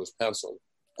episode was penciled,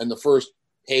 and the first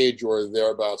page or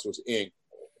thereabouts was ink.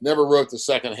 Never wrote the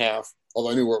second half,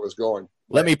 although I knew where it was going.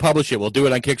 Let me publish it. We'll do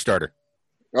it on Kickstarter.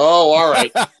 Oh, all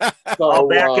right. So, I'll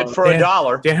back it for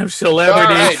 $1. Damn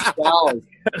celebrities. All right,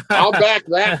 I'll back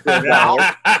that for $1.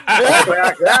 I'll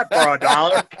back that for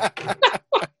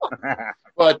 $1.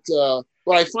 But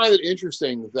I find it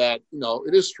interesting that,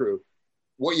 it is true.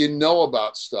 What you know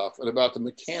about stuff and about the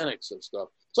mechanics of stuff.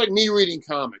 It's like me reading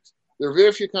comics. There are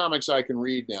very few comics I can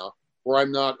read now where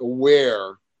I'm not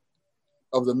aware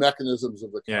of the mechanisms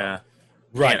of the comic. Yeah.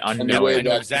 Right. I know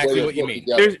exactly what you mean.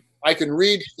 I can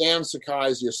read Stan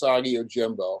Sakai's Usagi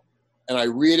Yojimbo, and I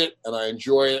read it and I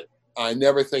enjoy it. I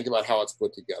never think about how it's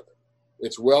put together.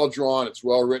 It's well drawn, it's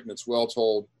well written, it's well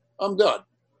told. I'm done.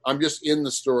 I'm just in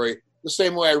the story. The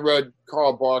same way I read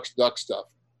Carl Barks' Duck Stuff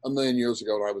a million years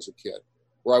ago when I was a kid,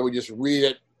 where I would just read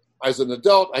it. As an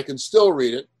adult, I can still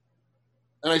read it,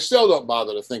 and I still don't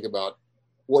bother to think about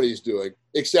what he's doing,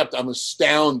 except I'm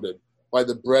astounded by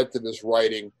the breadth of his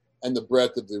writing and the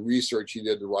breadth of the research he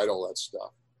did to write all that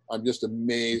stuff. I'm just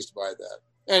amazed by that.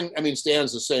 And, I mean,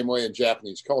 Stan's the same way in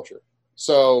Japanese culture.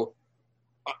 So,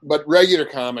 but regular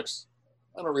comics,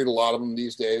 I don't read a lot of them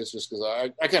these days just because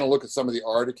I kind of look at some of the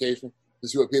art occasionally to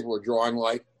see what people are drawing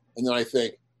like. And then I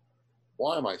think,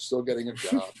 why am I still getting a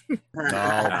job?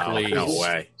 No, please. No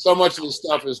way. So much of the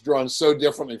stuff is drawn so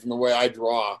differently from the way I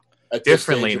draw.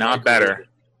 Differently, not better.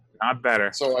 Not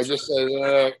better. So I just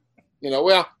said,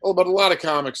 but a lot of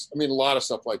comics, I mean, a lot of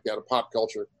stuff like that, of pop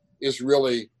culture, is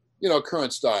really,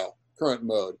 current style, current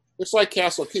mode. It's like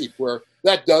Castle Keep, where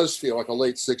that does feel like a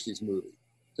late 60s movie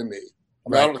to me. I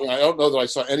mean, I don't know that I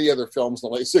saw any other films in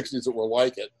the late 60s that were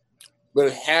like it, but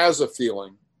it has a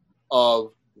feeling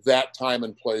of that time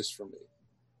and place for me.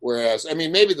 Whereas, I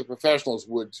mean, maybe the professionals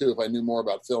would too if I knew more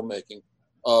about filmmaking,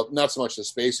 not so much the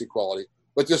spacey quality,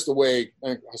 but just the way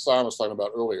Hassan was talking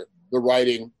about earlier, the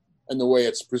writing and the way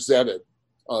it's presented,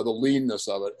 the leanness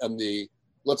of it, and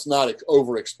let's not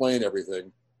over-explain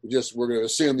everything. We're going to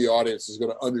assume the audience is going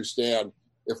to understand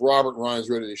if Robert Ryan's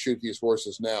ready to shoot these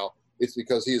horses now, it's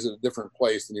because he's in a different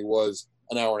place than he was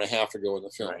an hour and a half ago in the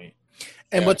film. Right.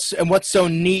 And what's so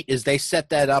neat is they set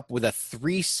that up with a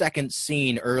 3-second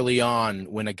scene early on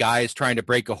when a guy is trying to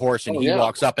break a horse and he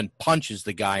walks up and punches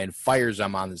the guy and fires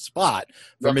him on the spot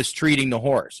for mistreating the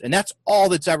horse. And that's all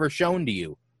that's ever shown to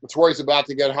you. It's where he's about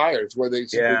to get hired. It's where he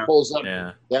pulls up.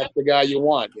 Yeah. That's the guy you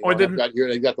want. Or they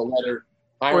got the letter.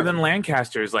 Or then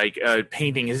Lancaster's like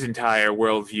painting his entire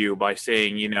worldview by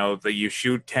saying, that you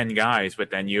shoot 10 guys,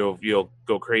 but then you'll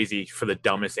go crazy for the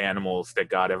dumbest animals that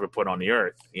God ever put on the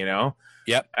earth,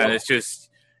 Yep. And it's just,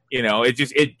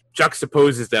 it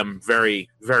juxtaposes them very,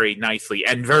 very nicely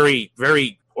and very,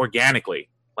 very organically.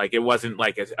 Like it wasn't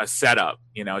like a setup,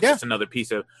 it's just another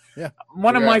piece of. Yeah.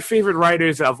 One of my favorite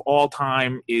writers of all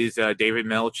time is David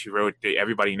Milch. He wrote,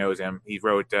 everybody knows him. He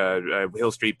wrote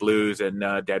Hill Street Blues and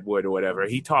Deadwood or whatever.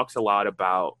 He talks a lot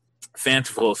about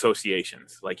fanciful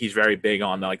associations. Like he's very big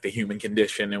on the human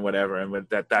condition and whatever, and with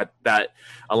that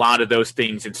a lot of those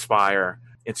things inspire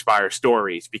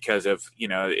stories because of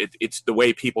it's the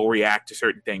way people react to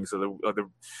certain things, or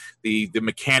the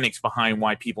mechanics behind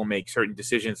why people make certain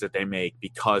decisions that they make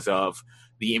because of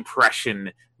the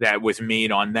impression that was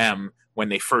made on them when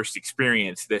they first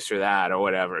experienced this or that or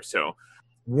whatever. So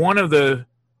one of the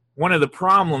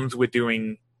problems with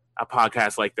doing a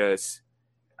podcast like this,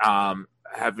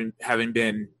 having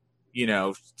been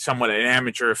somewhat an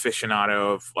amateur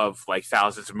aficionado of like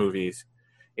thousands of movies,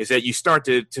 is that you start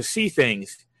to see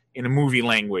things in a movie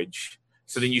language.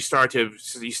 So then you start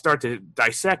to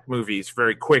dissect movies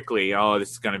very quickly. Oh,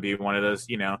 this is going to be one of those,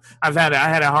 I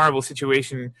had a horrible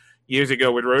situation years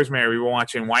ago with Rosemary. We were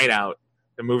watching Whiteout,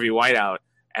 the movie Whiteout.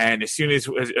 And as soon as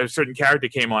a certain character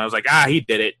came on, I was like, he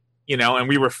did it, and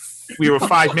we were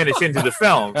 5 minutes into the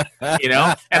film, and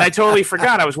I totally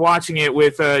forgot I was watching it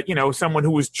with, someone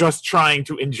who was just trying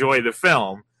to enjoy the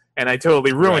film. And I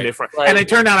totally ruined it and it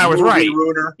turned out I was right.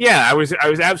 Ruiner. Yeah, I was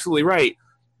absolutely right.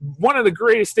 One of the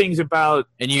greatest things about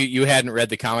and you hadn't read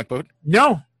the comic book?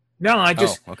 No, I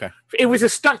just okay. It was a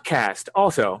stunt cast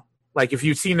also. Like if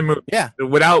you've seen the movie,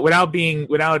 without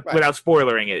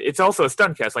spoilering it, it's also a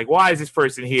stunt cast. Like why is this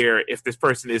person here if this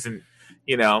person isn't,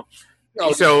 No,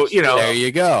 so there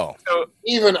you go. So,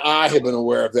 even I have been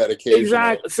aware of that occasionally.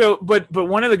 Exactly. So, but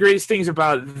one of the greatest things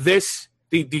about this.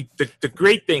 The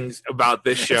great things about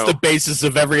this show. It's the basis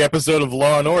of every episode of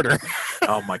Law and Order.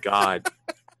 Oh my God.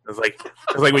 It's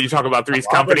like when you talk about Three's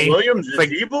Company. Williams is like,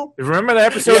 evil? Remember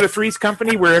that episode of Three's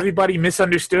Company where everybody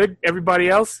misunderstood everybody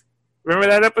else? Remember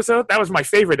that episode? That was my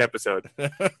favorite episode.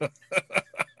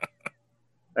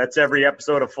 That's every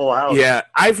episode of Full House. Yeah,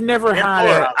 I've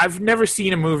never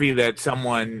seen a movie that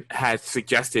someone has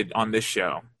suggested on this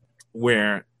show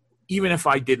where even if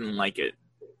I didn't like it,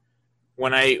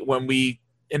 when we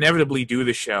inevitably do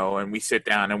the show and we sit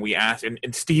down and we ask,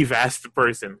 and Steve asked the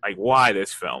person, like, why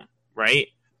this film, right?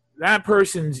 That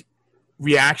person's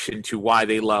reaction to why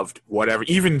they loved whatever,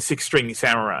 even Six String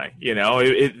Samurai,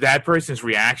 that person's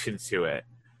reaction to it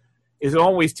is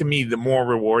always, to me, the more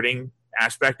rewarding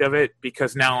aspect of it,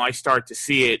 because now I start to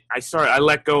see it. I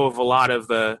let go of a lot of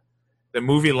the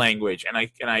movie language, and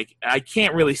I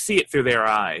can't really see it through their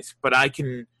eyes, but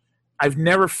I've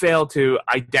never failed to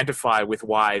identify with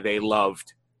why they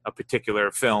loved a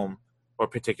particular film or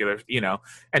particular,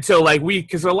 and so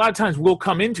because a lot of times we'll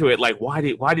come into it like, why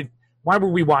were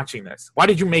we watching this? Why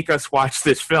did you make us watch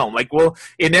this film? Like, we'll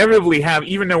inevitably have,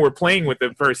 even though we're playing with the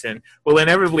person, we'll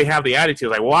inevitably have the attitude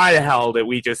like, why the hell did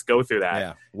we just go through that?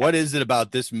 Yeah. What is it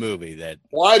about this movie that?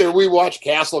 Why did we watch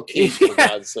Castle Keith, for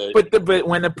God's sake? But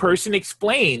when the person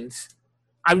explains,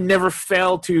 I've never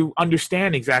failed to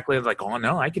understand exactly. It's like, oh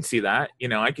no, I can see that.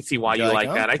 I can see why you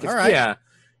like that. I can, right. Yeah.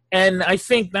 And I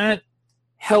think that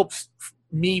helps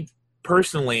me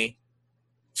personally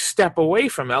step away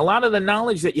from it. A lot of the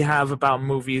knowledge that you have about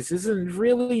movies isn't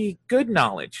really good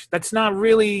knowledge. That's not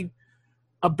really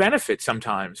a benefit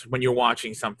sometimes when you're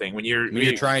watching something, when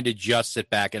you're trying to just sit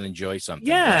back and enjoy something.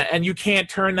 Yeah. Right? And you can't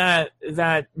turn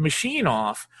that machine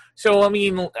off. So, I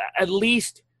mean, at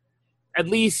least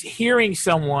hearing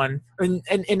someone, and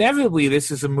inevitably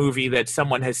this is a movie that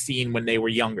someone has seen when they were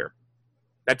younger.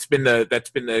 That's been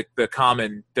the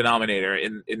common denominator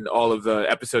in all of the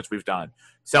episodes we've done.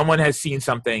 Someone has seen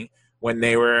something when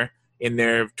they were in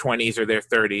their 20s or their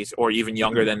 30s, or even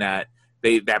younger than that.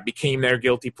 That became their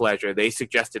guilty pleasure. They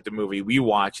suggested the movie. We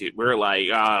watch it. We're like,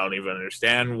 oh, I don't even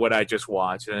understand what I just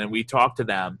watched. And then we talked to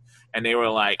them, and they were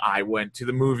like, I went to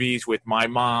the movies with my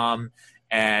mom,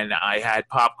 and I had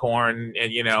popcorn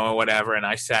and, whatever. And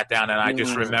I sat down and I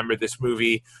just remembered this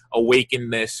movie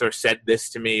awakened this or said this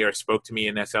to me or spoke to me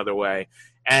in this other way.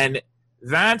 And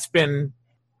that's been,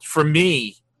 for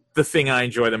me, the thing I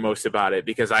enjoy the most about it,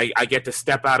 because I get to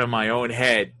step out of my own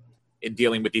head in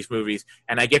dealing with these movies,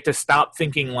 and I get to stop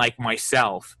thinking like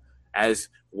myself as,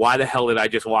 why the hell did I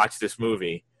just watch this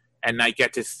movie? And I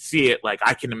get to see it like,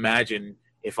 I can imagine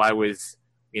if I was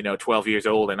 12 years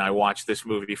old and I watched this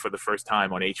movie for the first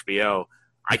time on HBO,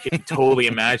 I can totally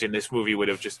imagine this movie would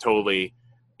have just totally,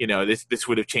 this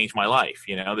would have changed my life.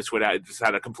 This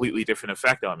had a completely different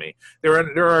effect on me. There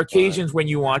are occasions when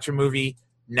you watch a movie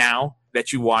now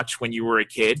that you watched when you were a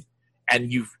kid,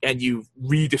 and you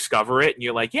rediscover it, and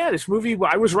you're like, yeah, this movie,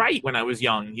 I was right when I was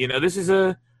young. This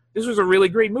was a really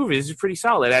great movie. This is pretty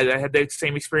solid. I had the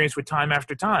same experience with Time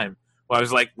After Time. Well, I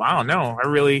was like, wow, no,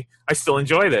 I still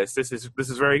enjoy this. This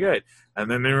is very good. And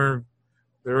then there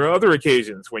are other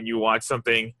occasions when you watch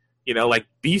something, like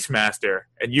Beastmaster,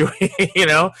 and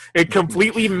it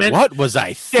completely meant, what was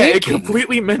I thinking? Yeah, it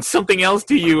completely meant something else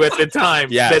to you at the time.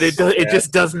 Yes. That it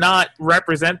just does not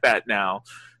represent that now.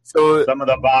 So some of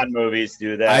the Bond movies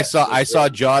do that. I saw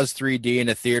Jaws 3D in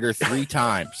a theater 3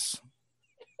 times,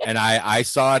 and I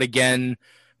saw it again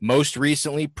most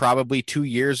recently, probably 2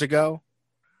 years ago.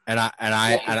 And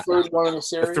the third one in the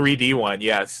series? The 3D one,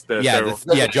 yes.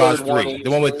 Jaws 3,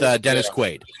 the one with Dennis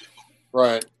Quaid.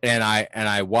 Right. And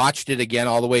I watched it again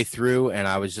all the way through, and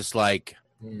I was just like,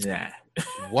 nah.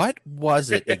 What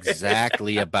was it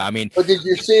exactly about? I mean, but did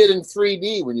you see it in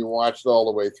 3D when you watched it all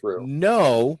the way through?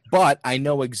 No, but I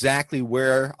know exactly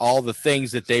where all the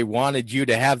things that they wanted you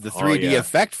to have the 3D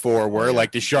effect for were,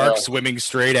 like the shark swimming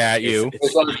straight at you.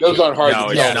 Those aren't hard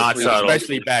to tell. Not subtle.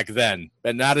 Especially back then,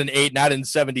 but not in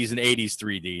 70s and 80s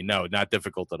 3D. No, not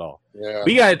difficult at all.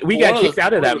 Yeah. We got kicked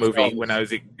out of that movie when I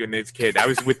was a kid. I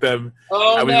was with them.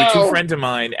 I was with 2 friends of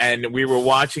mine, and we were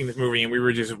watching this movie, and we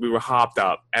were hopped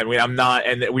up, and we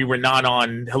were not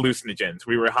on hallucinogens.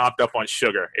 We were hopped up on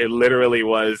sugar. It literally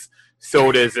was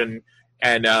sodas and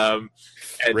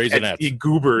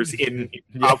goobers in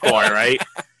popcorn, right?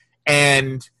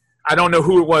 And I don't know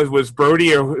who it was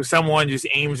Brody or someone just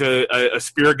aims a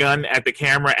spear gun at the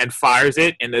camera and fires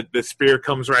it, and the spear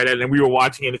comes right at it. And we were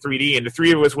watching it in 3D, and the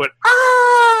 3 of us went,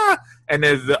 ah! And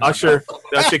as the usher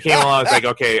came along, I was like,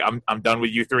 okay, I'm done with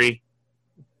you 3.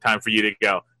 Time for you to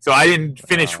go. So I didn't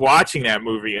finish watching that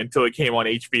movie until it came on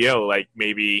HBO, like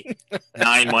maybe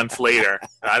 9 months later.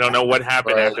 I don't know what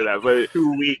happened after that, but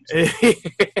 2 weeks.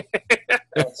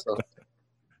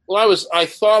 Well, I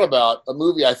thought about a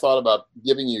movie I thought about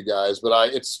giving you guys,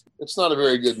 but it's not a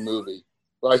very good movie.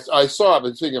 But I saw it,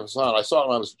 but speaking of Hassan, I saw it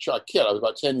when I was a kid. I was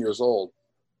about 10 years old.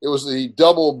 It was the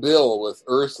double bill with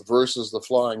Earth versus the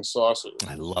Flying Saucers.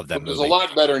 I love that movie. It was a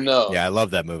lot better known. Yeah, I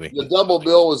love that movie. The double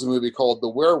bill was a movie called The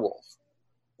Werewolf.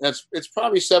 And it's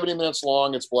probably 70 minutes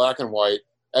long. It's black and white,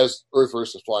 as Earth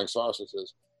versus Flying Saucers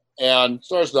is. And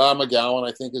stars Don McGowan,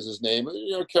 I think is his name.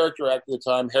 Character actor at the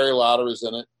time. Harry Lauder is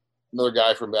in it. Another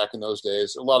guy from back in those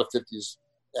days. A lot of 50s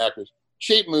actors.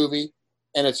 Cheap movie.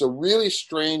 And it's a really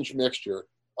strange mixture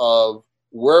of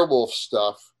werewolf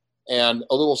stuff and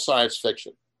a little science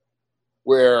fiction,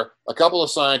 where a couple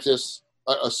of scientists,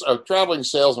 a traveling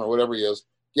salesman or whatever he is,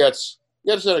 gets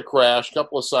in a crash. A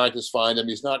couple of scientists find him.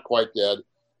 He's not quite dead.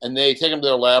 And they take him to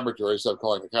their laboratory instead of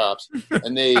calling the cops.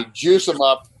 And they juice him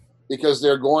up because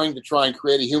they're going to try and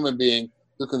create a human being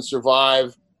who can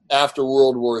survive after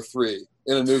World War III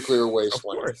in a nuclear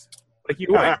wasteland. Of course. Like you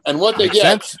would. And what they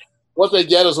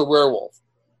get is a werewolf.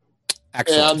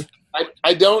 Excellent. And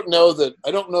I don't know that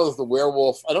the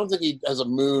werewolf, I don't think he has a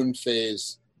moon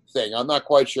phase thing. I'm not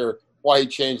quite sure why he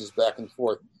changes back and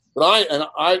forth. But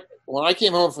when I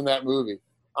came home from that movie,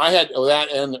 I had that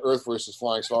and the Earth versus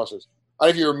Flying Saucers. I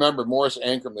don't know if you remember Morris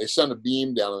Ankrum. They send a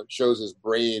beam down and it shows his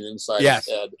brain inside his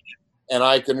head. And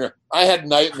I had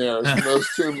nightmares in those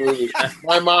 2 movies.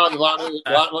 My mom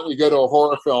let me go to a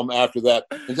horror film after that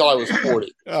until I was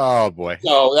 40. Oh boy!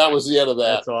 So that was the end of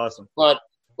that. That's awesome. But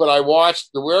I watched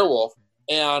The Werewolf,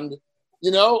 and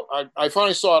I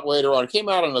finally saw it later on. It came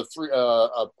out in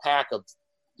a pack of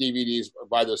DVDs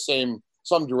by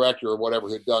some director or whatever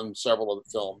who'd done several of the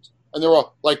films, and they were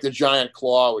all like The Giant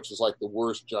Claw, which is like the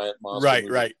worst giant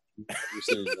monster right you've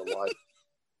seen in your life.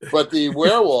 But The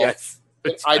Werewolf. Yes.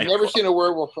 I'd never seen a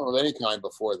werewolf film of any kind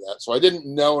before that, so I didn't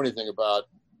know anything about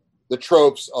the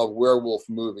tropes of werewolf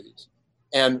movies.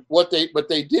 And what they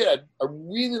did a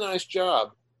really nice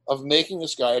job of making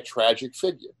this guy a tragic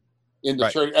figure.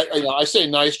 I say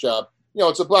nice job.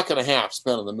 It's $1.50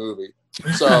 spent on the movie.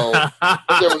 So, but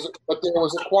there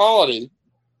was a quality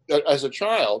that, as a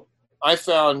child, I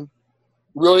found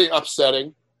really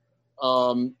upsetting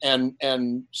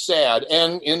and sad.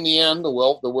 And in the end, the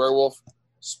werewolf.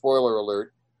 Spoiler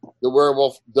alert: the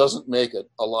werewolf doesn't make it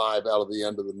alive out of the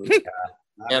end of the movie.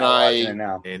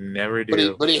 They never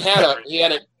do. But he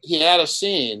had a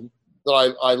scene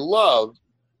that I loved.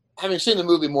 Having seen the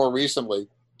movie more recently,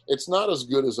 it's not as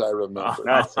good as I remember.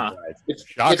 It's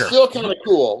still kind of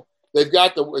cool. They've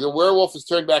got the werewolf is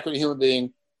turned back into a human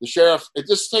being. The sheriff. It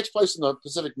just takes place in the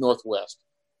Pacific Northwest,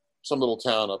 some little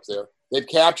town up there. They've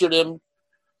captured him.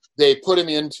 They put him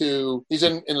he's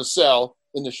in a cell.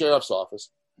 in the sheriff's office,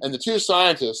 and the two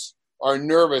scientists are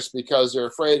nervous because they're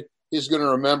afraid he's going to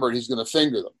remember and he's going to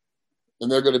finger them,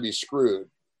 and they're going to be screwed.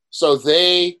 So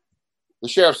the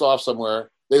sheriff's off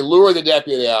somewhere. They lure the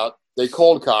deputy out. They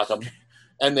cold cock him,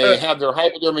 and they have their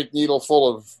hypodermic needle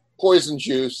full of poison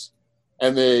juice,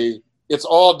 and it's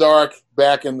all dark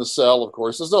back in the cell. Of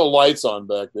course, there's no lights on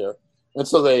back there, and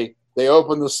so they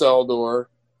open the cell door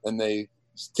and they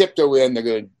tiptoe in. They're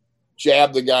going to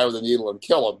jab the guy with a needle and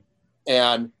kill him,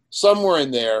 and somewhere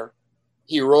in there,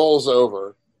 he rolls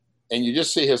over, and you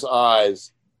just see his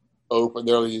eyes open.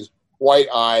 There are these white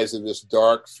eyes in this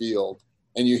dark field,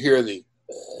 and you hear the.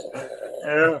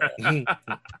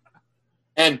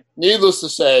 And needless to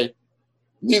say,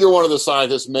 neither one of the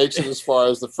scientists makes it as far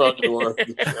as the front door.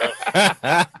 And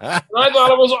I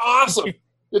thought it was awesome.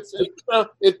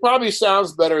 It probably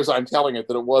sounds better as I'm telling it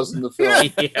than it was in the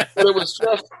film. Yeah. But it was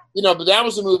just, but that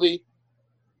was a movie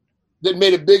that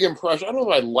made a big impression. I don't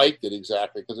know if I liked it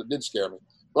exactly because it did scare me.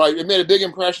 But it made a big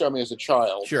impression on me as a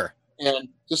child. Sure. And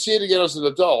to see it again as an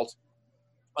adult,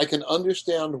 I can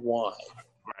understand why.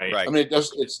 Right. I mean,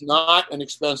 it's not an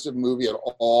expensive movie at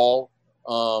all.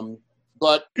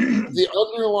 But the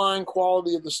underlying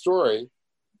quality of the story,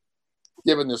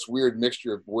 given this weird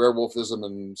mixture of werewolfism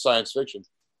and science fiction,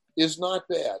 is not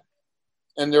bad.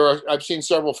 And I've seen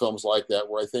several films like that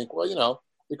where I think, well,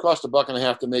 it cost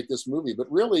 $1.50 to make this movie,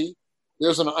 but really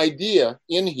there's an idea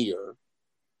in here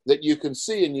that you can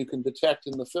see and you can detect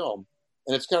in the film.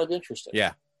 And it's kind of interesting.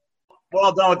 Yeah.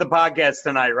 Well done with the podcast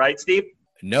tonight, right, Steve?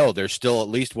 No, there's still at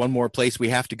least one more place we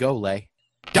have to go, Lay.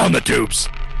 Down the tubes.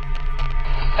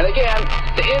 And again,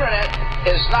 the internet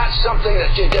is not something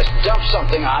that you just dump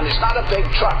something on. It's not a big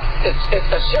truck.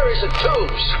 It's a series of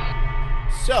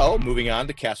tubes. So, moving on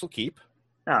to Castle Keep.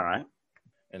 All right.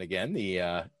 And again,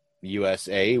 the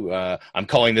USA, I'm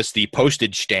calling this the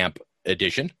postage stamp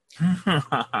edition.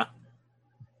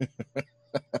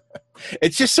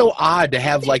 It's just so odd to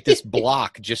have like this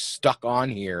block just stuck on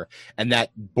here and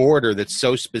that border that's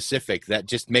so specific that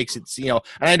just makes it, and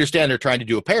I understand they're trying to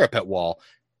do a parapet wall,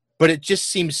 but it just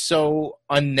seems so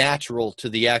unnatural to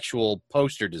the actual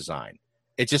poster design.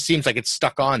 It just seems like it's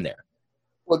stuck on there.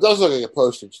 Well, it does look like a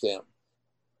postage stamp.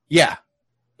 Yeah.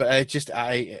 But it just,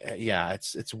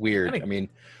 it's weird. I mean,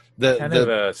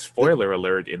 a spoiler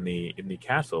alert in the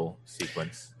castle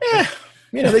sequence. Yeah.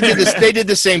 They did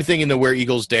the same thing in the Where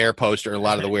Eagles Dare poster, a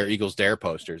lot of the Where Eagles Dare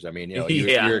posters. I mean,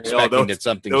 you're expecting that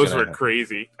something. Those were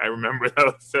crazy. I remember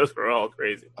those. Those were all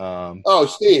crazy.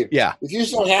 Steve. Yeah. If you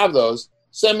still have those,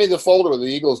 send me the folder with the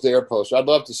Eagles Dare poster. I'd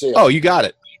love to see them. Oh, you got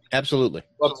it. Absolutely.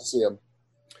 Love to see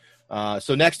them.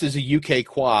 So next is a UK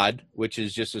quad, which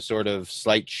is just a sort of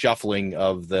slight shuffling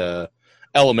of the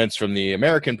elements from the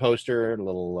American poster. A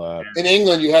little. In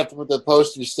England, you have to put the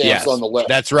postage stamps on the left.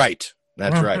 That's right.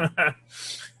 That's right.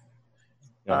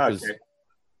 Okay.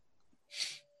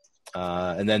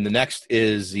 And then the next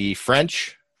is the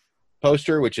French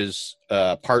poster, which is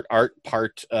part art,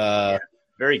 part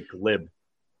very glib.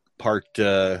 Part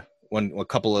a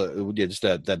couple of just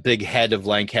that big head of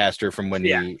Lancaster from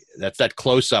when that's that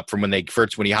close up from when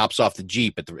he hops off the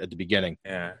Jeep at the beginning.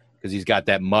 Yeah, because he's got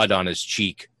that mud on his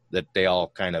cheek that they all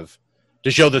kind of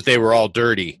to show that they were all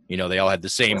dirty. They all had the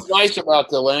same. What's nice about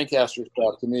the Lancaster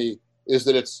stuff to me is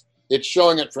that it's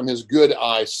showing it from his good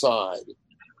eye side.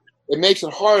 It makes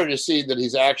it harder to see that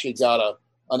he's actually got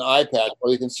an eye patch, or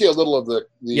you can see a little of the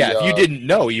if you didn't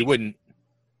know, you wouldn't.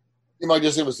 You might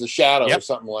just think it was the shadow or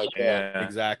something like that. Yeah,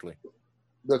 exactly.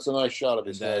 That's a nice shot of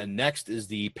his head. head. Next is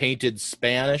the painted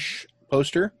Spanish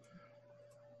poster,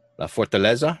 La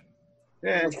Fortaleza.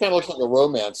 Yeah, it kind of looks like a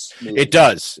romance movie. It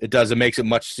does. It does. It makes it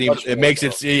much seem. It makes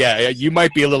it. Yeah, you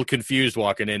might be a little confused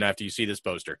walking in after you see this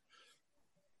poster.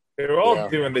 They're all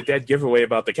doing the dead giveaway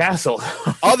about the castle.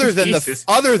 Other than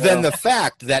the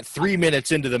fact that 3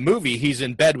 minutes into the movie, he's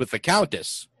in bed with the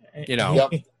Countess.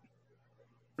 Yep.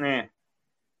 Yeah.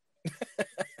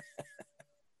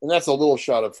 And that's a little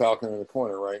shot of Falcon in the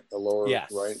corner, right? The lower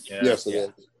right. Yeah. Yes, it is.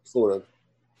 Sort of.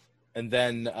 And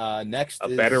then next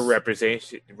is better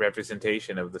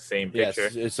representation of the same picture.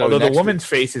 Yes, so although the woman's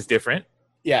face is different.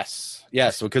 Yes,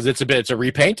 because it's a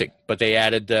repainting, but they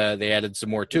added some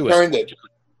more to it.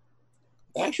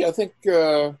 Actually, I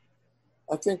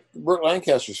think Burt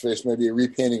Lancaster's face may be a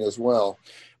repainting as well.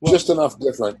 Just enough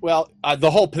different. Well, the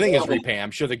whole thing is repaint.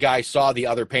 I'm sure the guy saw the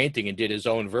other painting and did his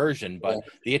own version, but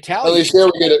the Italian. At least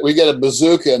here we get a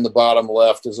bazooka in the bottom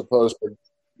left as opposed to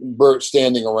Burt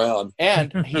standing around.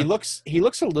 And he looks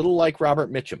a little like Robert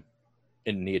Mitchum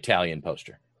in the Italian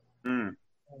poster. Mm.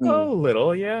 A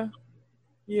little, yeah.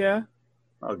 Yeah.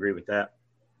 I'll agree with that.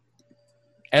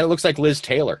 And it looks like Liz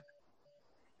Taylor.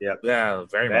 Yep. Yeah,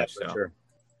 very much so. Sure.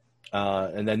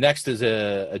 And then next is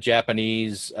a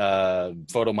Japanese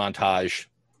photo montage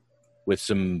with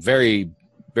some very,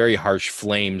 very harsh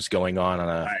flames going on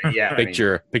a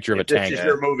picture of a tank. This is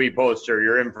your movie poster.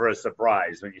 You're in for a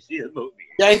surprise when you see the movie.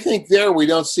 Yeah, I think there we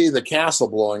don't see the castle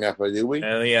blowing up, do we?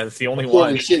 Yeah, it's the only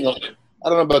one. I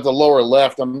don't know about the lower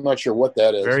left. I'm not sure what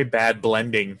that is. Very bad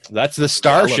blending. That's the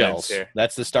star shells.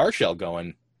 That's the star shell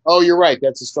going. Oh, you're right.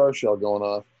 That's the star shell going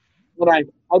off. But I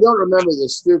don't remember the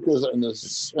Stukas and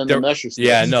the Messerschmitts.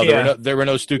 Yeah, no, there were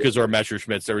no Stukas or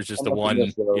Messerschmitts. There was just the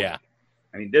one. Yeah.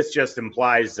 I mean, this just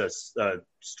implies a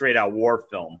straight-out war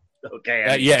film. Okay.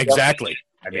 I mean, yeah, exactly.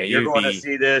 I mean, you're going to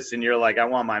see this, and you're like, I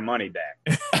want my money back.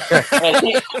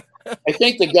 I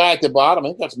think the guy at the bottom, I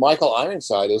think that's Michael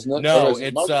Ironside, isn't it? No,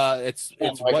 it's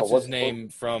what's his name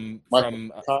from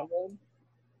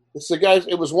It's the guys.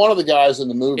 It was one of the guys in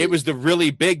the movie. It was the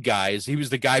really big guys. He was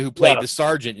the guy who played the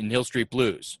sergeant in Hill Street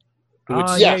Blues. Who would,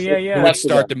 who would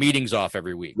start the meetings off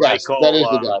every week. Yes, that is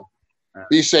the guy.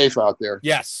 Be safe out there.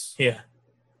 Yes. Yeah.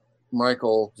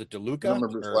 Michael. Is it DeLuca? I don't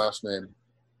remember his last name.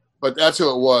 But that's who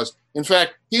it was. In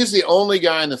fact, he's the only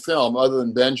guy in the film, other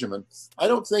than Benjamin. I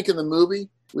don't think in the movie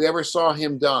we ever saw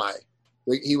him die.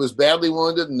 He was badly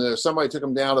wounded, and somebody took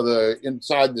him down to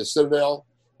inside the Citadel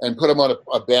and put him on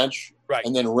a bench,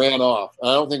 and then ran off. And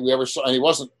I don't think we ever saw. And he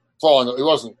wasn't lying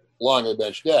on the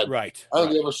bench dead. Right. I don't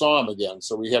think we ever saw him again.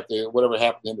 So we have to. Whatever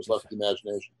happened to him was left to the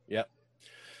imagination. Yep.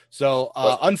 So,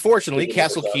 unfortunately,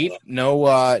 Castle Keith,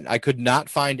 I could not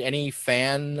find any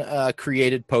fan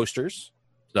created posters.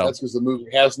 So. That's because the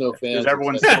movie has no fans. Because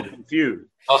everyone's so confused.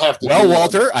 I'll have to. Well,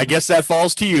 Walter, I guess that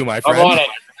falls to you, my friend.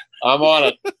 I'm on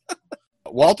it.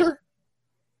 Walter,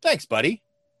 thanks, buddy.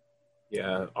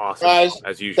 Yeah, awesome. Guys,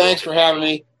 as usual. Thanks for having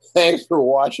me. Thanks for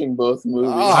watching both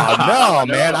movies. Oh, no,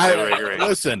 man.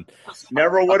 Listen.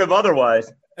 Never would have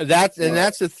otherwise. That's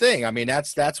the thing. I mean,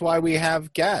 that's why we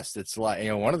have guests. It's like,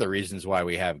 one of the reasons why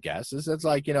we have guests is it's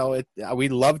like, we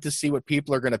love to see what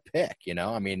people are going to pick,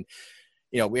 I mean,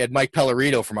 we had Mike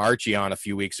Pellerito from Archie on a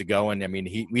few weeks ago, and I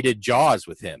mean, we did Jaws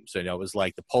with him. So, it was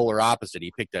like the polar opposite.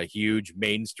 He picked a huge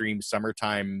mainstream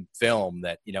summertime film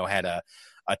that, had a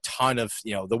ton of,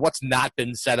 the what's not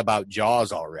been said about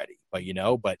Jaws already, but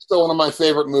still one of my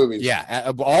favorite movies.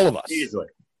 Yeah. All of us. Easily.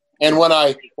 And when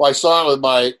I saw it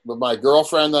with my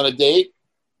girlfriend on a date,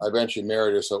 I eventually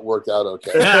married her, so it worked out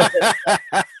okay.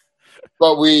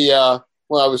 But when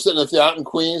I was sitting at the out in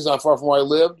Queens, not far from where I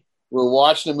lived, we were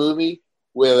watching a movie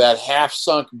where that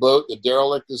half-sunk boat, the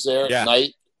derelict is there at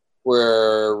night,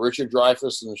 where Richard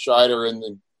Dreyfuss and Scheid are in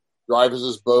the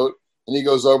Dreyfuss's boat, and he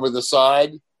goes over the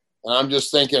side, and I'm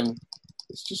just thinking,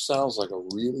 this just sounds like a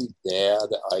really bad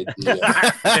idea.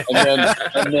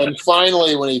 and then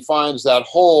finally, when he finds that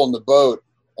hole in the boat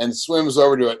and swims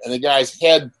over to it, and the guy's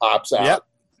head pops out,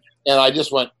 and I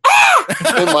just went,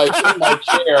 in my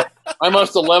chair. I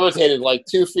must have levitated like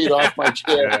 2 feet off my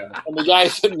chair. And the guy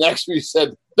sitting next to me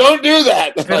said, "Don't do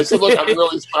that." And I said, "Look, I'm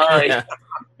really sorry.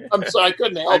 I'm sorry, I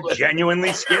couldn't help it."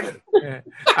 Genuinely scared.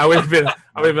 I would have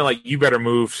been like, "You better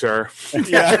move, sir."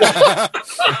 Yeah.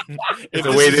 If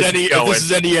this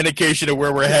is any indication of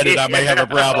where we're headed, I may have a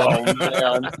problem. Oh,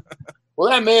 man. Well,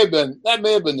 that may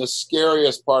have been the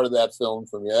scariest part of that film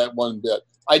for me. That one bit.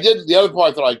 I did the other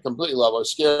part that I completely love. I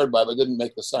was scared by, but didn't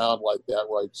make the sound like that.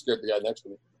 Where I scared the guy next to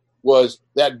me was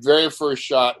that very first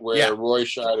shot where Roy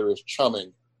Scheider is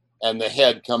chumming, and the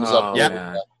head comes up,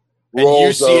 and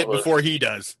you see it before he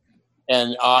does.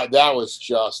 And that was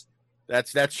just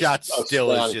that shot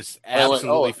still is just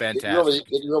absolutely fantastic.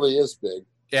 It really is big.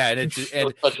 Yeah,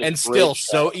 and still,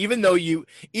 so even though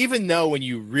when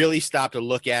you really stop to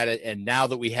look at it, and now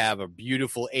that we have a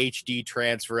beautiful HD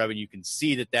transfer of it, you can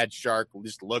see that shark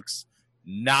just looks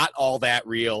not all that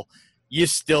real. You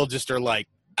still just are like,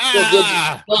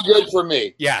 still good for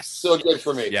me. Yes, still good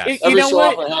for me. Yes. Every so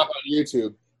often I hop on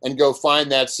YouTube and go find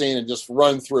that scene and just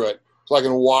run through it so I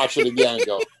can watch it again and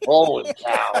go, "Holy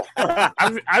cow!"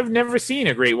 I've never seen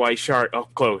a great white shark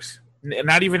up close.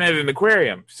 Not even at an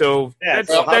aquarium, so that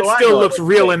still looks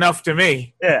real enough to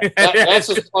me. Yeah, that's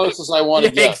as close as I want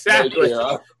to get. Exactly.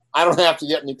 Right, I don't have to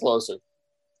get any closer.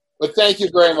 But thank you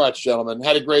very much, gentlemen.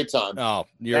 Had a great time. Oh,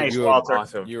 thanks, Walter.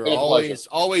 Awesome. You're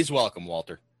always welcome,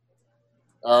 Walter.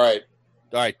 All right.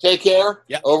 Take care.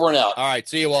 Yep. Over and out. All right.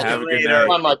 See you, Walter. Have a good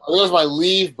night. There's my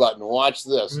leave button. Watch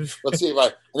this. Let's see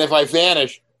if I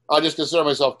vanish, I'll just consider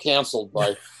myself canceled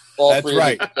by. That's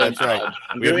right. That's right.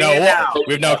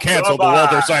 We've now canceled the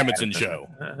Walter Simonson show.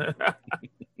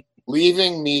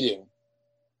 Leaving meeting,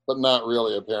 but not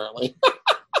really, apparently.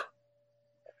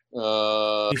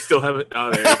 You still haven't.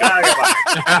 Oh, there you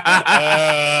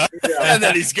go. And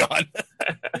then he's gone.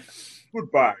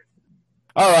 Goodbye.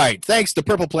 All right. Thanks to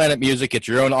Purple Planet Music. Get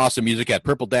your own awesome music at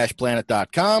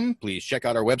purple-planet.com. Please check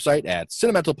out our website at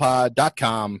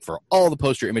cinementalpod.com for all the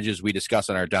poster images we discuss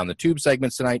on our Down the Tube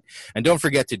segments tonight. And don't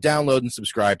forget to download and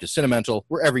subscribe to Cinemental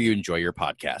wherever you enjoy your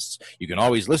podcasts. You can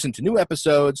always listen to new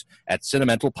episodes at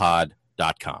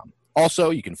cinementalpod.com. Also,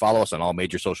 you can follow us on all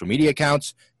major social media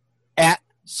accounts at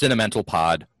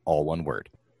cinementalpod, all one word.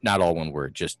 Not all one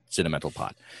word, just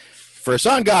cinementalpod. For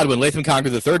Hassan Godwin, Latham Conger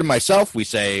III, and myself, we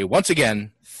say, once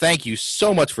again, thank you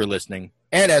so much for listening,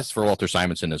 and as for Walter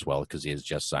Simonson as well, because he has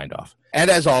just signed off.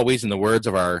 And as always, in the words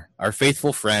of our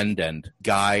faithful friend and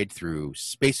guide through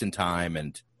space and time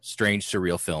and strange,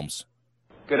 surreal films.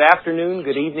 Good afternoon,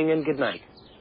 good evening, and good night.